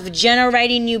you have Jenna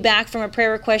writing you back from a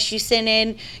prayer request you sent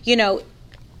in,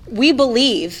 we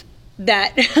believe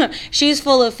that she's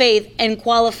full of faith and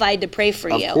qualified to pray for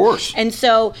you. Of course. And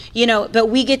so, but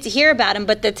we get to hear about him,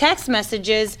 but the text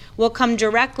messages will come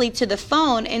directly to the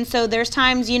phone. And so there's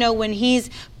times, when he's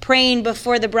praying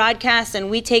before the broadcast and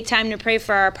we take time to pray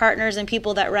for our partners and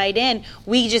people that write in,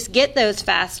 we just get those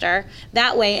faster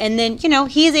that way. And then,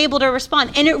 he's able to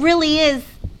respond. And it really is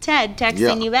Ted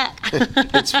texting you back.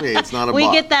 It's me. It's not a We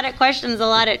bot. get that at questions a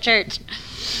lot at church.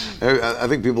 I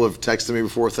think people have texted me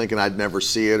before thinking I'd never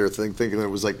see it or thinking it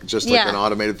was just like an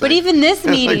automated thing. But even this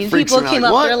meeting, people came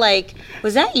up, they're like,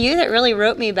 was that you that really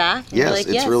wrote me back? And Yes,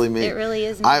 it's really me. It really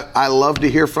is me. I love to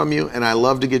hear from you, and I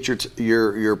love to get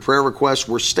your prayer requests.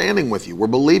 We're standing with you. We're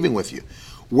believing with you.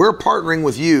 We're partnering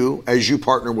with you as you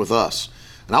partner with us.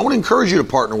 And I want to encourage you to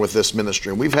partner with this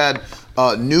ministry. And we've had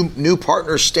new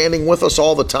partners standing with us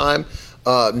all the time.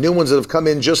 new ones that have come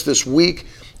in just this week.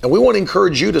 And we want to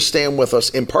encourage you to stand with us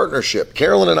in partnership.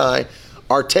 Carolyn and I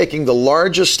are taking the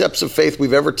largest steps of faith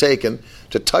we've ever taken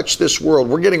to touch this world.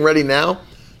 We're getting ready now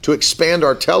to expand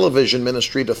our television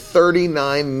ministry to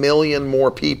 39 million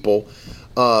more people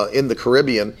in the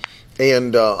Caribbean.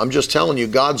 And I'm just telling you,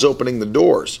 God's opening the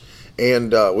doors.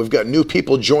 And we've got new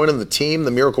people joining the team,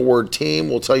 the Miracle Word team.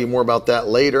 We'll tell you more about that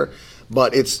later.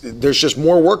 But there's just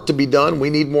more work to be done. We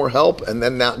need more help. And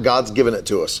then now God's given it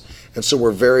to us. And so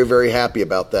we're very, very happy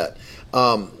about that.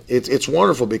 It's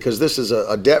wonderful because this is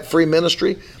a debt-free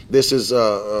ministry. This is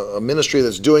a ministry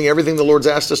that's doing everything the Lord's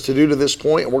asked us to do to this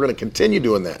point, and we're going to continue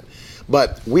doing that.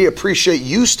 But we appreciate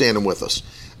you standing with us.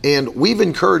 And we've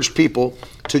encouraged people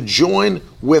to join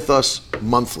with us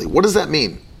monthly. What does that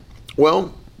mean?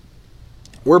 Well,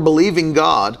 we're believing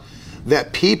God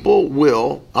that people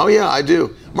will, oh yeah, I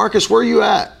do. Marcus, where are you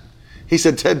at? He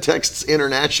said Ted texts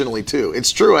internationally too.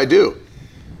 It's true, I do.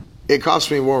 It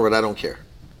costs me more, but I don't care.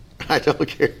 I don't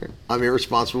care. I'm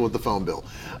irresponsible with the phone bill.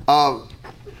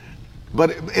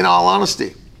 But in all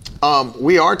honesty,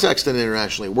 we are texting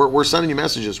internationally. We're sending you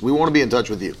messages. We want to be in touch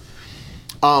with you.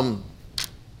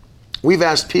 We've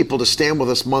asked people to stand with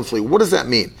us monthly. What does that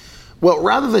mean? Well,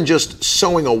 rather than just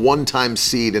sowing a one-time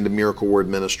seed into Miracle Word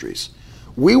Ministries,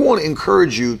 we want to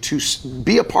encourage you to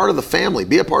be a part of the family,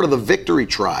 be a part of the Victory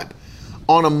Tribe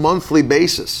on a monthly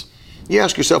basis. You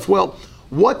ask yourself, well,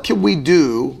 what can we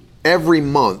do every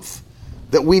month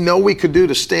that we know we could do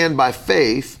to stand by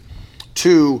faith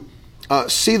to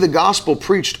see the gospel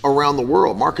preached around the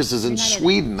world? Marcus is in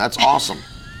Sweden. That's awesome.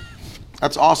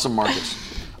 That's awesome, Marcus.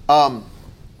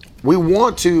 We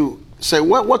want to say,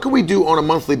 what can we do on a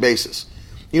monthly basis?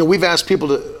 You know, we've asked people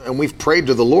to, and we've prayed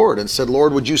to the Lord and said,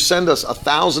 Lord, would you send us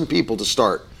 1,000 people to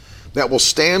start that will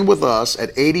stand with us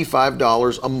at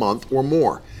 $85 a month or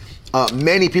more?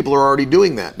 Many people are already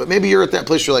doing that, but maybe you're at that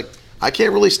place you're like, I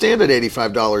can't really stand at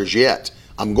 $85 yet.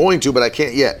 I'm going to, but I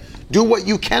can't yet. Do what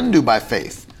you can do by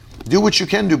faith. Do what you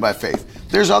can do by faith.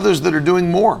 There's others that are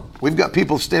doing more. We've got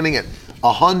people standing at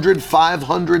 100,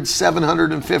 500,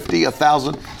 750,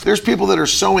 1,000. There's people that are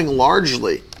sowing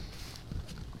largely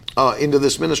into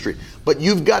this ministry. But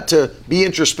you've got to be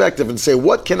introspective and say,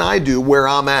 what can I do where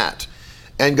I'm at?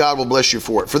 And God will bless you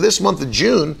for it. For this month of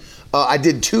June, I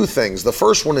did two things. The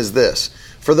first one is this.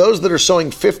 For those that are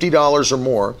sowing $50 or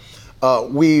more,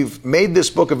 we've made this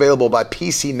book available by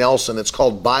P.C. Nelson. It's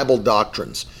called Bible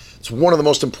Doctrines. It's one of the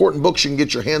most important books you can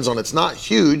get your hands on. It's not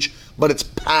huge, but it's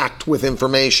packed with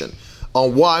information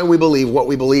on why we believe what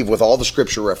we believe with all the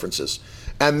scripture references.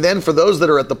 And then for those that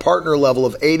are at the partner level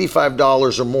of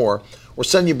 $85 or more, we're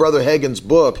sending you Brother Hagin's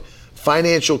book,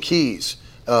 Financial Keys.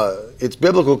 It's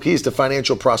Biblical Keys to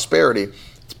Financial Prosperity.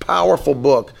 It's a powerful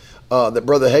book that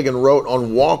Brother Hagin wrote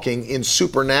on walking in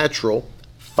supernatural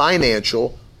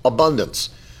financial abundance,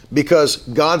 because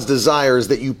God's desire is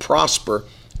that you prosper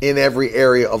in every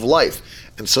area of life.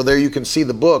 And so there you can see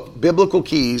the book, Biblical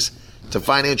Keys to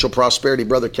Financial Prosperity,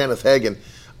 Brother Kenneth Hagin.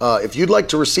 If you'd like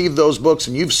to receive those books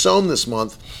and you've sown this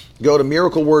month, go to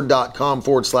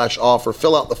miracleword.com/offer,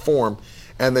 fill out the form,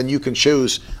 and then you can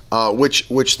choose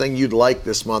which thing you'd like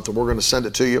this month, and we're going to send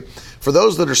it to you. For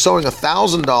those that are sowing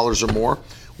 $1,000 or more,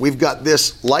 we've got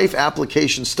this Life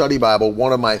Application Study Bible,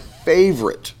 one of my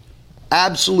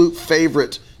absolute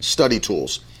favorite study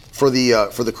tools for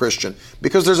the Christian,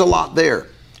 because there's a lot there.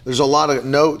 There's a lot of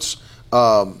notes.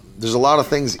 There's a lot of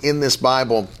things in this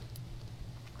Bible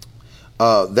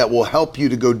that will help you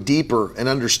to go deeper and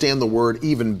understand the Word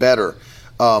even better.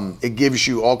 It gives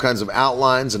you all kinds of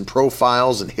outlines and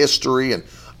profiles and history and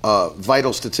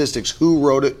vital statistics, who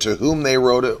wrote it, to whom they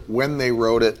wrote it, when they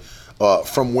wrote it,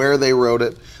 from where they wrote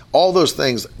it, all those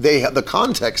things. The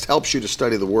context helps you to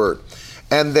study the Word.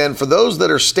 And then for those that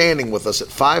are standing with us at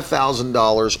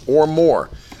 $5,000 or more,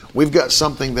 we've got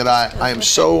something that I am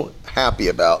so happy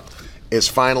about is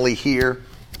finally here.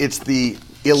 It's the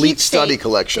Elite Study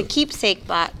Collection. The keepsake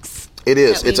box. It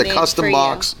is. It's a custom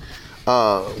box.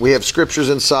 We have scriptures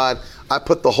inside. I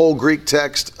put the whole Greek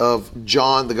text of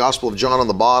John, the Gospel of John, on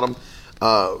the bottom.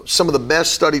 Some of the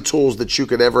best study tools that you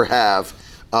could ever have.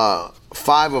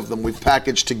 5 of them we've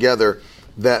packaged together.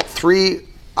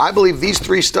 I believe these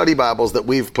 3 study Bibles that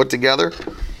we've put together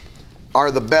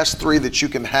are the best 3 that you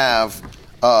can have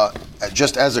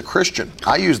just as a Christian.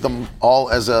 I use them all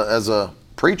as a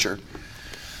preacher.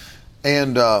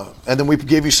 And then we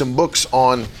gave you some books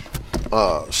on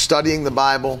studying the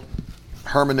Bible,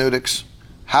 hermeneutics,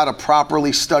 how to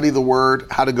properly study the Word,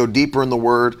 how to go deeper in the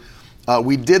Word.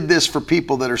 We did this for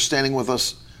people that are standing with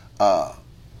us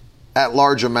at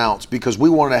large amounts because we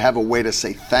wanted to have a way to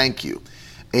say thank you.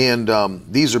 And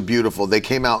these are beautiful. They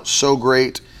came out so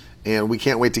great. and we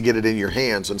can't wait to get it in your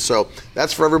hands. And so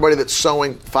that's for everybody that's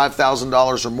sowing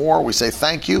 $5,000 or more. We say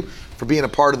thank you for being a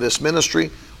part of this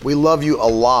ministry. We love you a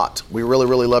lot. We really,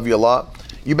 really love you a lot.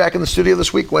 You back in the studio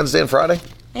this week, Wednesday and Friday?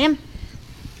 I am.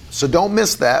 So don't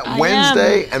miss that. I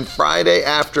Wednesday am. and Friday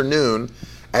afternoon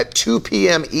at 2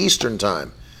 p.m. Eastern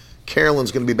Time.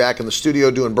 Carolyn's going to be back in the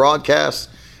studio doing broadcasts.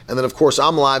 And then, of course,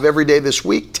 I'm live every day this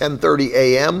week, 10:30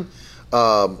 a.m.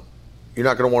 You're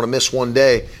not going to want to miss one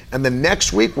day. And then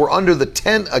next week, we're under the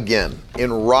tent again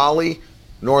in Raleigh,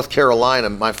 North Carolina.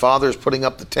 My father's putting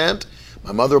up the tent.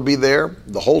 My mother will be there,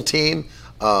 the whole team.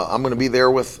 I'm going to be there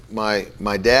with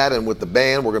my dad and with the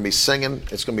band. We're going to be singing.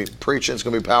 It's going to be preaching. It's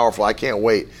going to be powerful. I can't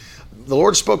wait. The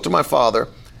Lord spoke to my father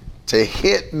to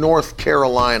hit North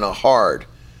Carolina hard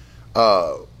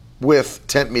with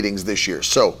tent meetings this year.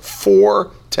 So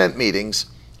 4 tent meetings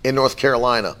in North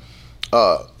Carolina.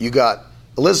 You got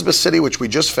Elizabeth City, which we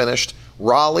just finished,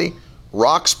 Raleigh,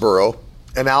 Roxborough,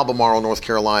 and Albemarle, North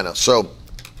Carolina. So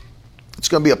it's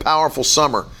going to be a powerful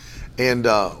summer. And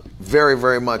very,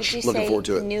 very much looking forward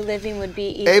to it. New Living would be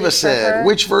easy Ava for said, her?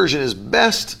 which version is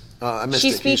best? I missed She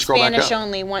it. Can you speaks scroll back Spanish up?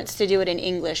 only, wants to do it in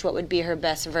English. What would be her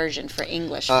best version for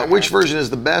English? For Which her? version is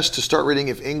the best to start reading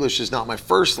if English is not my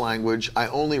first language? I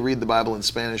only read the Bible in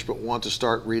Spanish, but want to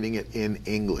start reading it in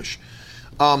English.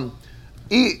 I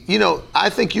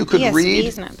think you could ESV read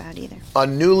is not bad either. a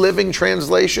New Living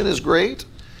Translation is great.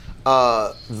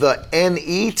 The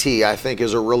NET, I think,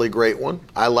 is a really great one.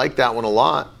 I like that one a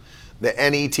lot. The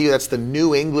NET, that's the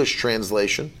New English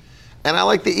Translation. And I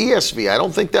like the ESV. I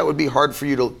don't think that would be hard for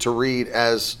you to read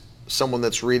as someone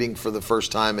that's reading for the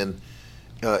first time in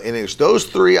English. Those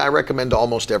 3 I recommend to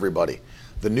almost everybody.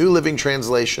 The New Living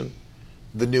Translation,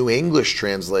 the New English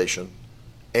Translation,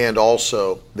 and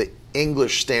also the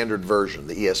English Standard Version,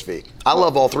 the ESV. I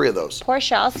love all 3 of those.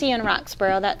 Portia, I'll see you in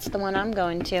Roxborough. That's the one I'm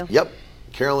going to. Yep.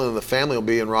 Carolyn and the family will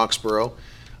be in Roxborough.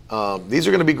 These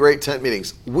are going to be great tent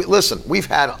meetings. Listen, we've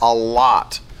had a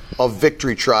lot of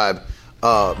Victory Tribe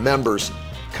members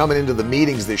coming into the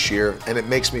meetings this year, and it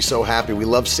makes me so happy. We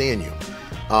love seeing you.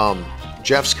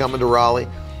 Jeff's coming to Raleigh.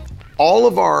 All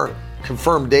of our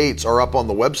confirmed dates are up on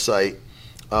the website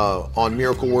on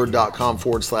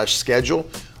miracleword.com/schedule.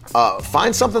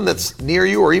 Find something that's near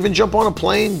you, or even jump on a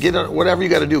plane, whatever you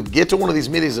got to do. Get to one of these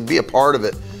meetings and be a part of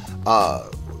it.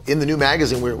 In the new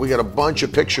magazine, we got a bunch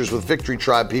of pictures with Victory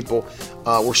Tribe people.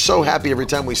 We're so happy every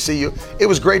time we see you. It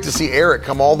was great to see Eric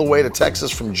come all the way to Texas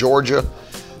from Georgia.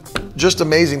 Just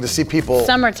amazing to see people.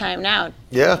 Summertime now.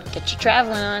 Yeah. Get your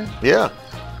traveling on. Yeah.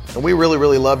 And we really,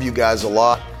 really love you guys a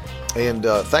lot. And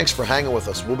thanks for hanging with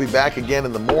us. We'll be back again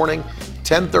in the morning,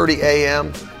 10:30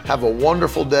 a.m. Have a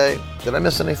wonderful day. Did I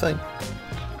miss anything?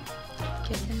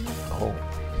 Oh.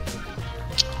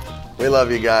 We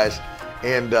love you guys.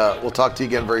 And we'll talk to you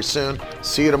again very soon.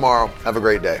 See you tomorrow. Have a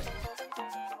great day.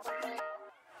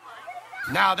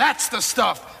 Now that's the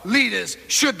stuff leaders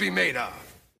should be made of.